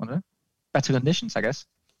more, I don't know, better conditions, I guess.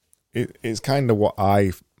 It's kind of what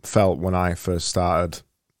I felt when I first started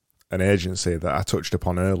an agency that I touched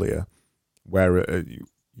upon earlier, where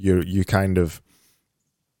you kind of,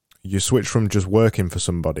 you switch from just working for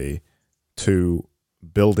somebody to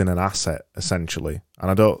building an asset, essentially. And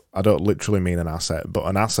I don't literally mean an asset, but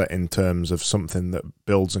an asset in terms of something that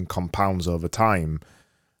builds and compounds over time,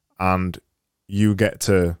 and you get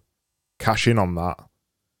to cash in on that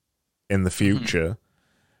in the future.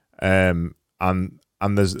 And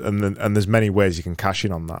there's many ways you can cash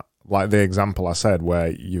in on that. Like the example I said,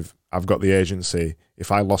 where I've got the agency.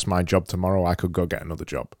 If I lost my job tomorrow, I could go get another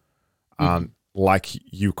job. And like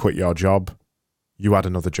you quit your job, you had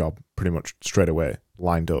another job pretty much straight away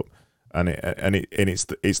lined up. And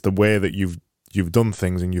it's the way that you've done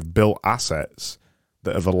things and you've built assets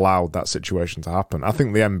that have allowed that situation to happen. I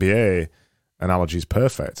think the NBA analogy is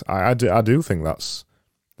perfect. I do think that's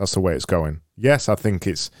the way it's going. Yes, I think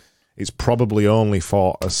it's probably only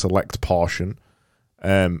for a select portion,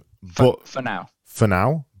 but for now.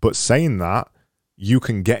 But saying that, you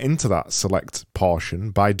can get into that select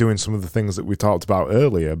portion by doing some of the things that we talked about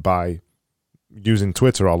earlier, by using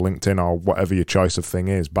Twitter or LinkedIn or whatever your choice of thing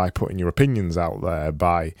is, by putting your opinions out there,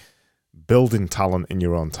 by building talent in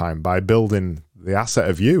your own time, by building the asset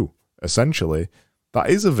of you, essentially, that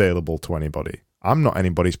is available to anybody. I'm not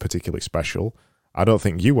anybody's particularly special. I don't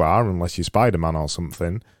think you are, unless you're Spider-Man or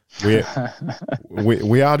something.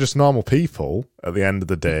 We are just normal people at the end of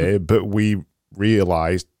the day, but we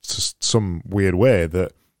realised some weird way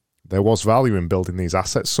that there was value in building these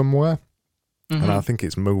assets somewhere, and I think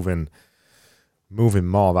it's moving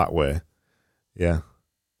more that way. Yeah,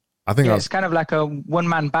 I think it's kind of like a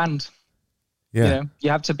one-man band. Yeah, you know, you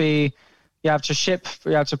have to ship,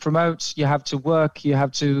 you have to promote, you have to work, you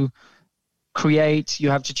have to create, you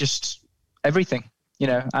have to just everything, you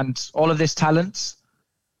know, and all of this talent.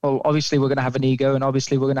 Well, obviously we're going to have an ego, and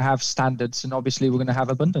obviously we're going to have standards, and obviously we're going to have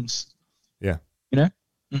abundance. Yeah. You know?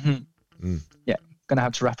 Yeah. Going to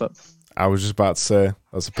have to wrap up. I was just about to say,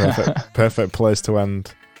 that's a perfect place to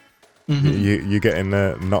end. You getting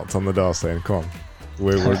knocked on the door saying, come on,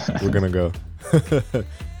 we're going to go.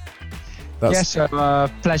 So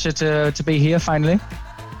pleasure to be here finally.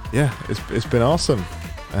 Yeah, it's been awesome.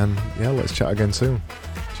 And yeah, let's chat again soon.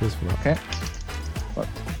 Cheers for that.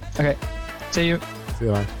 Okay. See you. See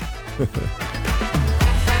you, man.